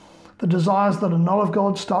 The desires that are not of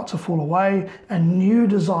God start to fall away, and new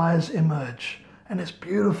desires emerge. And it's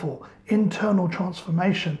beautiful. Internal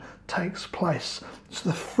transformation takes place. It's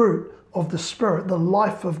the fruit of the Spirit, the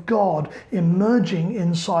life of God emerging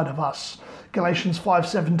inside of us. Galatians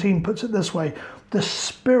 5:17 puts it this way: the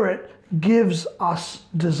Spirit gives us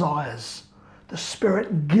desires. The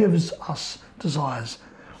Spirit gives us desires.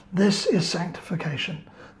 This is sanctification.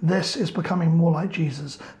 This is becoming more like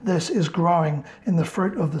Jesus. This is growing in the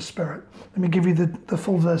fruit of the Spirit. Let me give you the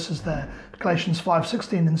full verses there. Galatians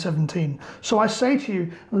 5:16 and 17. So I say to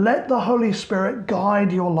you, let the Holy Spirit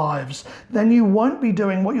guide your lives. Then you won't be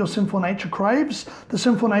doing what your sinful nature craves. The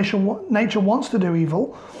sinful nature wants to do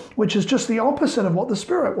evil, which is just the opposite of what the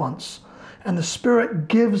Spirit wants. And the Spirit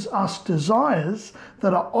gives us desires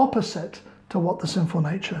that are opposite to what the sinful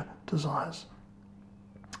nature desires.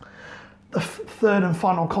 The third and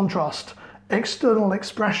final contrast, external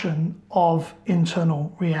expression of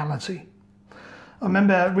internal reality. I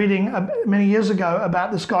remember reading many years ago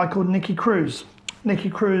about this guy called Nicky Cruz. Nicky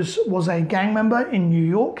Cruz was a gang member in New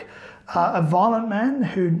York, a violent man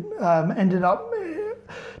who ended up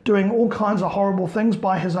doing all kinds of horrible things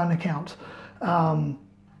by his own account. And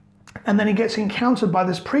then he gets encountered by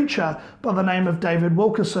this preacher by the name of David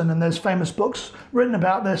Wilkerson, and there's famous books written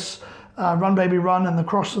about this, Run Baby Run and The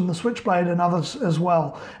Cross and the Switchblade and others as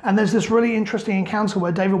well. And there's this really interesting encounter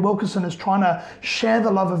where David Wilkerson is trying to share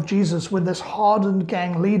the love of Jesus with this hardened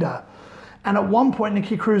gang leader. And at one point,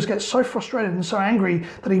 Nicky Cruz gets so frustrated and so angry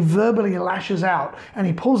that he verbally lashes out, and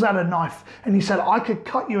he pulls out a knife and he said, I could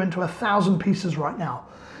cut you into 1,000 pieces right now.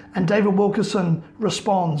 And David Wilkerson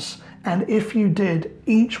responds, and if you did,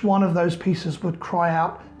 each one of those pieces would cry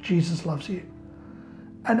out, Jesus loves you.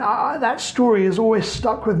 And that story has always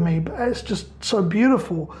stuck with me, but it's just so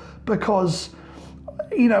beautiful because,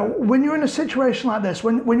 you know, when you're in a situation like this,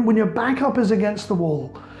 when your back up is against the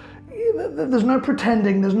wall, there's no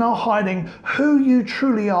pretending, there's no hiding. Who you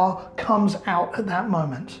truly are comes out at that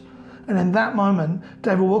moment. And in that moment,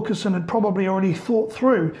 David Wilkerson had probably already thought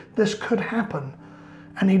through this could happen,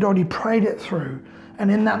 and he'd already prayed it through.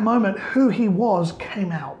 And in that moment, who he was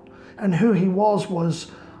came out, and who he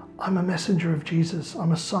was I'm a messenger of Jesus.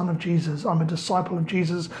 I'm a son of Jesus. I'm a disciple of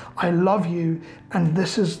Jesus. I love you, and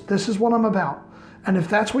this is what I'm about. And if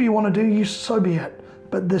that's what you want to do, you so be it.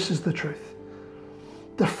 But this is the truth.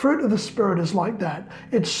 The fruit of the Spirit is like that.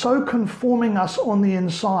 It's so conforming us on the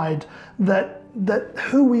inside that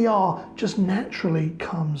who we are just naturally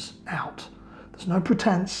comes out. There's no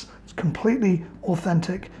pretense. It's completely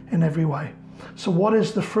authentic in every way. So what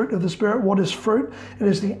is the fruit of the Spirit? What is fruit? It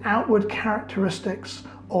is the outward characteristics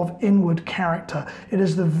of inward character. It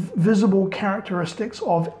is the visible characteristics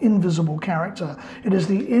of invisible character. It is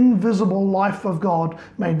the invisible life of God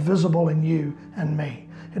made visible in you and me.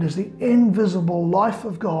 It is the invisible life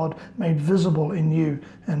of God made visible in you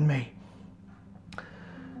and me.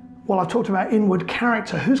 Well, I've talked about inward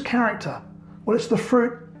character. Whose character? Well, it's the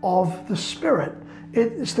fruit of the Spirit.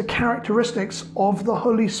 It's the characteristics of the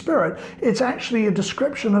Holy Spirit. It's actually a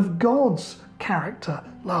description of God's character,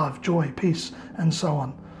 love, joy, peace, and so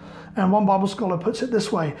on. And one Bible scholar puts it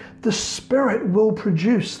this way: the Spirit will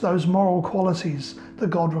produce those moral qualities that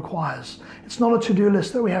God requires. It's not a to-do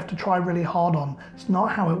list that we have to try really hard on. It's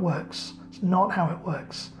not how it works. It's not how it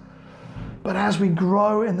works. But as we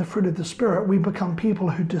grow in the fruit of the Spirit, we become people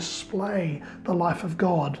who display the life of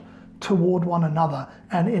God toward one another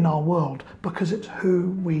and in our world, because it's who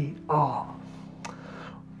we are.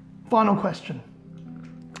 Final question.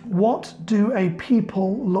 What do a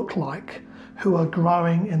people look like who are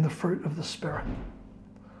growing in the fruit of the Spirit?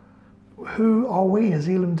 Who are we as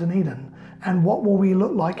Elim Dunedin? And what will we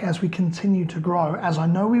look like as we continue to grow, as I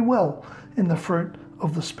know we will, in the fruit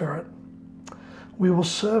of the Spirit? We will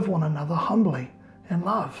serve one another humbly in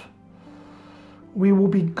love. We will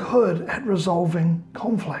be good at resolving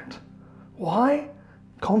conflict. Why?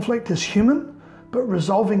 Conflict is human, but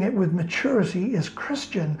resolving it with maturity is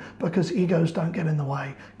Christian, because egos don't get in the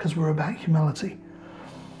way, because we're about humility.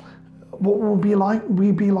 What will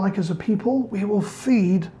we be like as a people? We will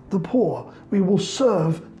feed the poor. We will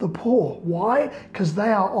serve the poor. Why? Because they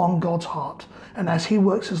are on God's heart. And as He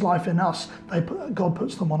works His life in us, God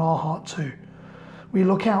puts them on our heart too. We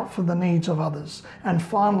look out for the needs of others. And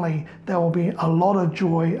finally, there will be a lot of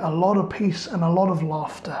joy, a lot of peace, and a lot of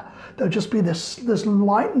laughter. There'll just be this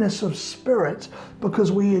lightness of spirit,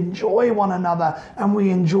 because we enjoy one another and we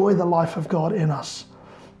enjoy the life of God in us.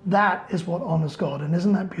 That is what honors God. And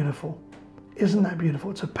isn't that beautiful? Isn't that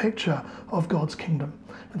beautiful? It's a picture of God's kingdom.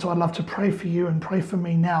 And so I'd love to pray for you and pray for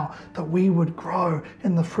me now that we would grow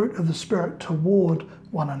in the fruit of the Spirit toward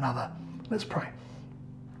one another. Let's pray.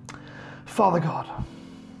 Father God,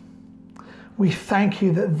 we thank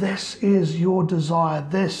you that this is your desire.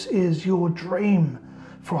 This is your dream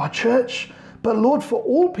for our church, but Lord, for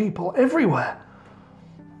all people everywhere.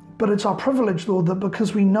 But it's our privilege, Lord, that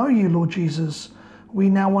because we know you, Lord Jesus, we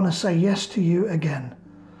now want to say yes to you again.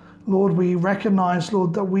 Lord, we recognize,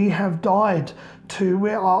 Lord, that we have died to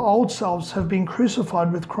where our old selves have been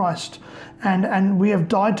crucified with Christ, and we have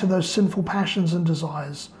died to those sinful passions and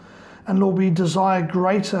desires. And Lord, we desire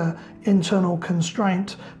greater internal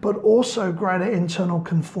constraint, but also greater internal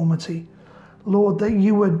conformity. Lord, that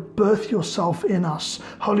you would birth yourself in us.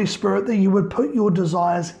 Holy Spirit, that you would put your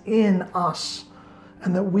desires in us,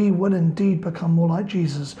 and that we would indeed become more like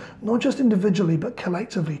Jesus, not just individually, but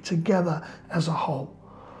collectively, together as a whole.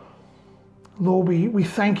 Lord, we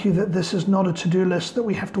thank you that this is not a to-do list that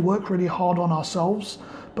we have to work really hard on ourselves,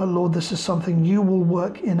 but Lord, this is something you will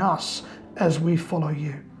work in us as we follow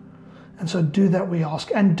you. And so do that, we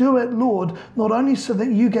ask. And do it, Lord, not only so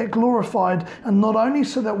that you get glorified, and not only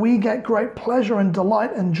so that we get great pleasure and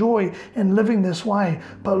delight and joy in living this way,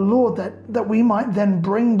 but Lord, that we might then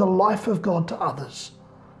bring the life of God to others,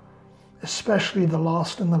 especially the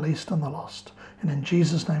last and the least and the lost. And in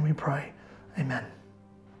Jesus' name we pray. Amen.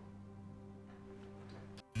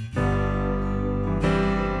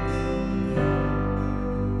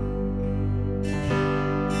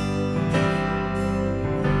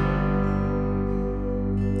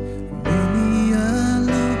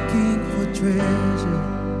 Treasure.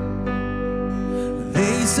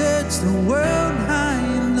 They search the world high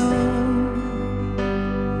and low,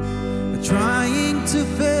 trying to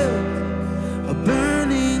fill a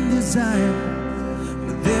burning desire,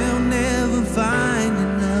 but they'll never find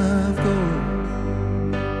enough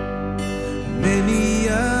gold. Many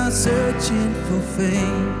are searching for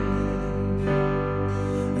fame,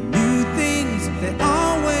 new things they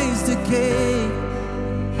always decay.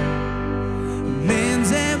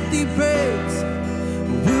 Man's empty praise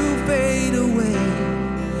will fade away,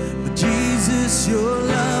 but Jesus, your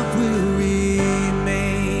love will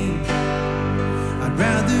remain. I'd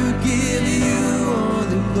rather give you all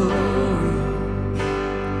the glory.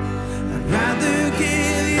 I'd rather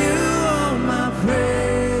give you all my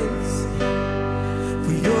praise,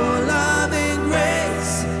 for your love and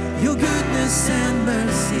grace, your goodness and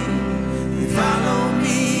mercy, they follow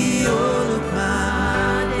me all of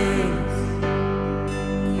my days.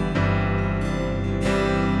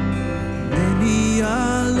 We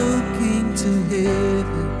are looking to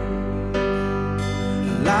heaven.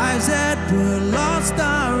 Lives that were lost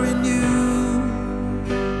are in you.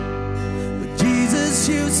 But Jesus,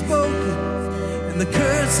 you've spoken, and the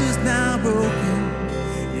curse is now broken,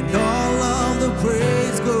 and all of the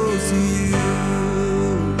praise goes to you.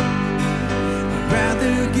 I'd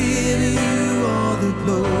rather give you all the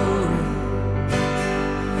glory.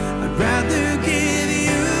 I'd rather give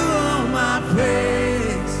you all my praise.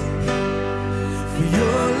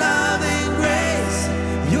 Your love and grace,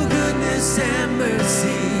 your goodness and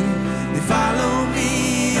mercy, they follow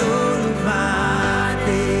me all of my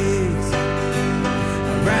days.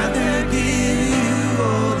 I'd rather give you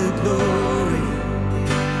all the glory.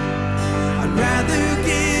 I'd rather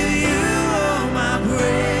give you all my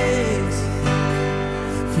praise.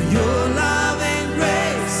 For your love and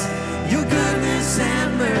grace, your goodness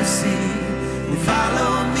and mercy, they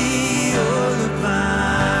follow me all of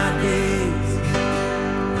my days.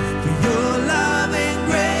 Your love and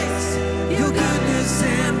grace,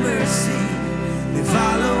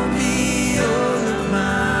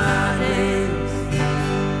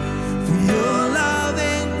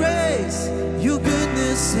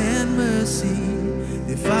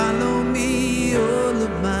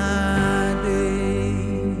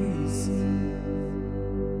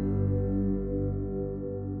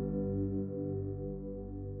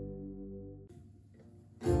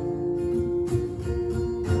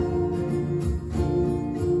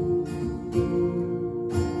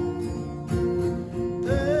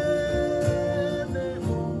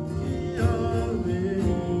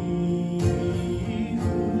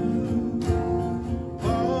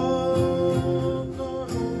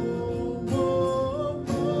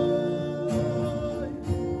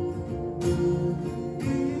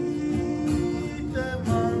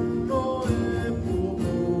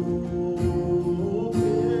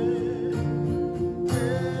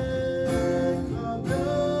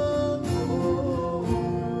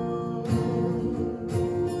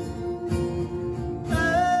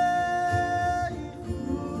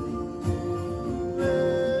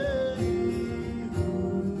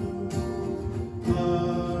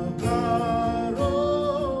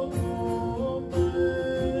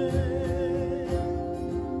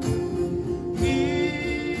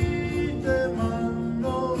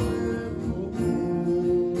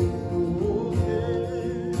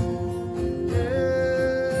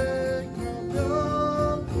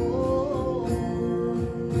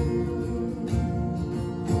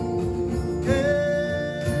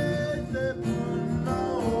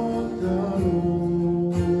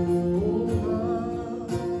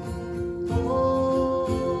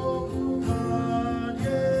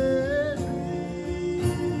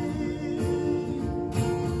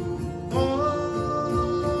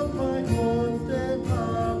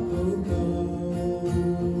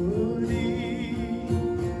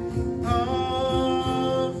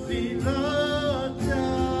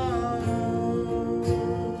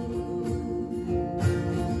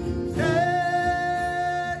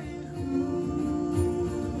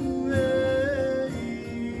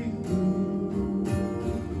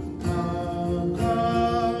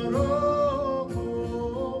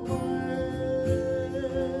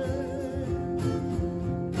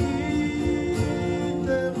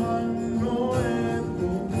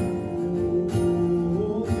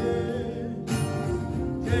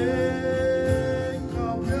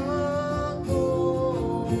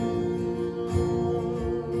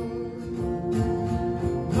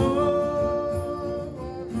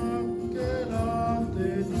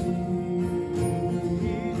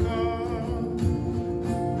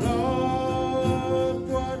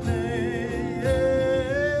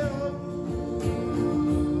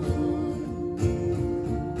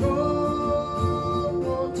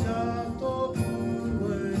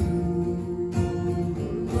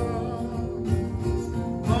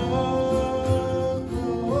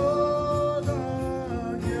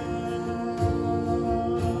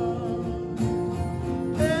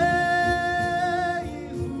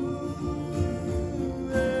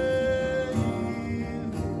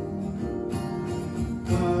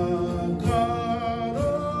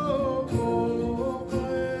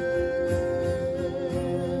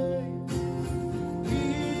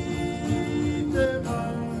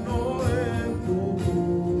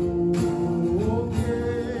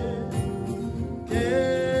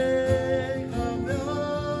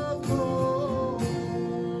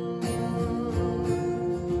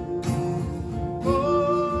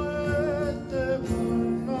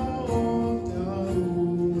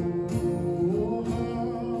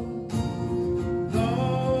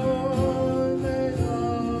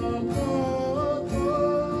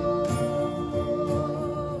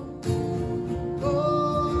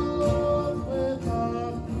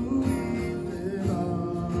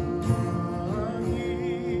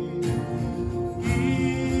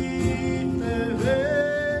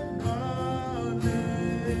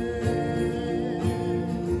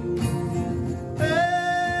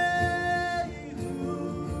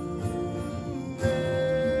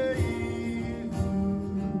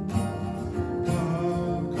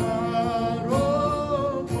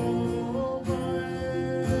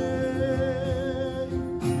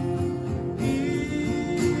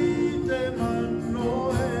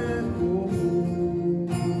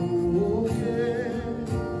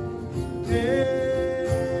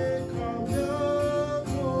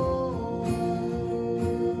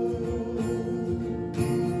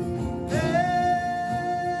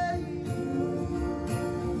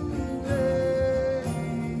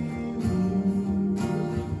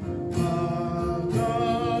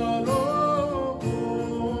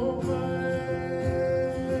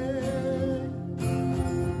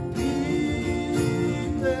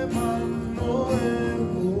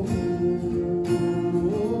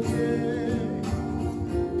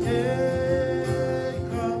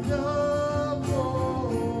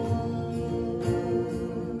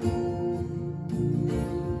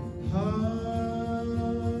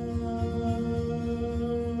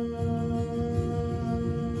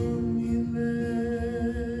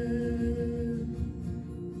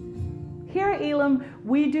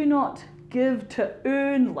 We do not give to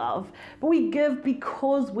earn love, but we give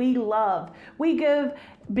because we love. We give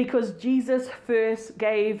because Jesus first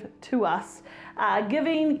gave to us.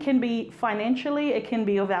 Giving can be financially, it can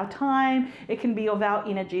be of our time, it can be of our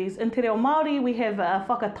energies. In Te Reo Māori, we have a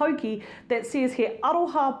whakatauki that says he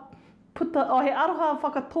aroha he aroha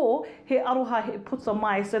whakatō, he aroha he puta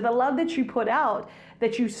mai. So the love that you put out,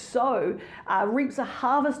 that you sow, reaps a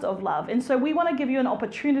harvest of love. And so we want to give you an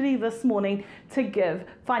opportunity this morning to give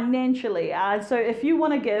financially. So if you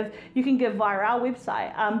want to give, you can give via our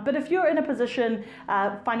website. But if you're in a position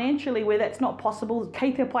financially where that's not possible,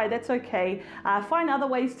 kei te pai, that's okay. Find other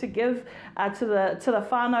ways to give to the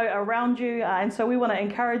whānau around you. And so we want to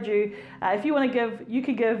encourage you, if you want to give, you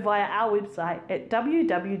can give via our website at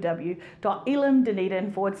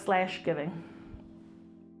www.elimdunedin.com/giving.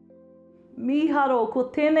 Miharo, ko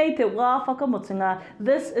tēnei te wā whakamutunga.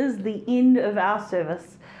 This is the end of our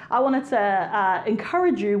service. I wanted to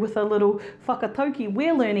encourage you with a little whakatauki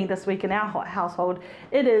we're learning this week in our household.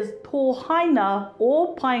 It is tō haina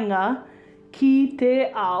o painga ki te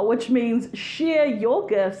ao, which means share your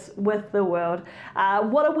gifts with the world.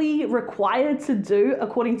 What are we required to do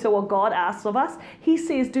according to what God asks of us? He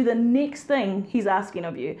says do the next thing he's asking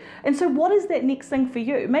of you. And so what is that next thing for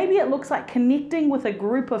you? Maybe it looks like connecting with a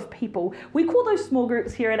group of people. We call those small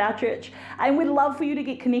groups here at our church, and we'd love for you to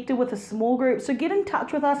get connected with a small group. So get in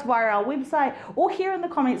touch with us via our website or here in the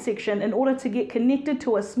comment section in order to get connected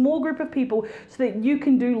to a small group of people so that you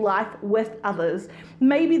can do life with others.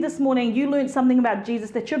 Maybe this morning you learned something about Jesus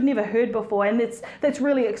that you've never heard before, and that's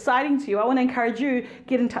really exciting to you. I want to encourage you,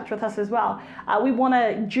 get in touch with us as well. We want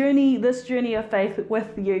to journey this journey of faith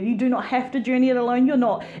with you. You do not have to journey it alone. You're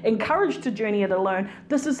not encouraged to journey it alone.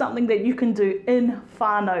 This is something that you can do in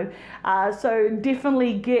whānau. So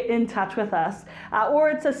definitely get in touch with us. Or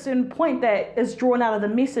it's a certain point that is drawn out of the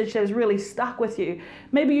message that is really stuck with you.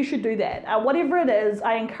 Maybe you should do that. Whatever it is,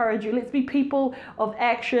 I encourage you, let's be people of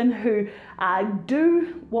action who do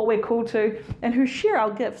what we're called to and who share our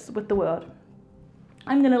gifts with the world.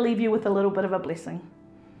 I'm going to leave you with a little bit of a blessing.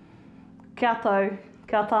 Kia tau,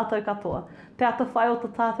 kia tātou katoa, te ata whai o te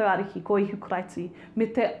tātou ariki ko ihu karaiti, me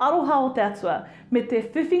te aroha o te atua, me te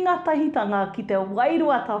whiwhinga tahitanga ki te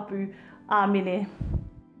wairua tapu. Āmene.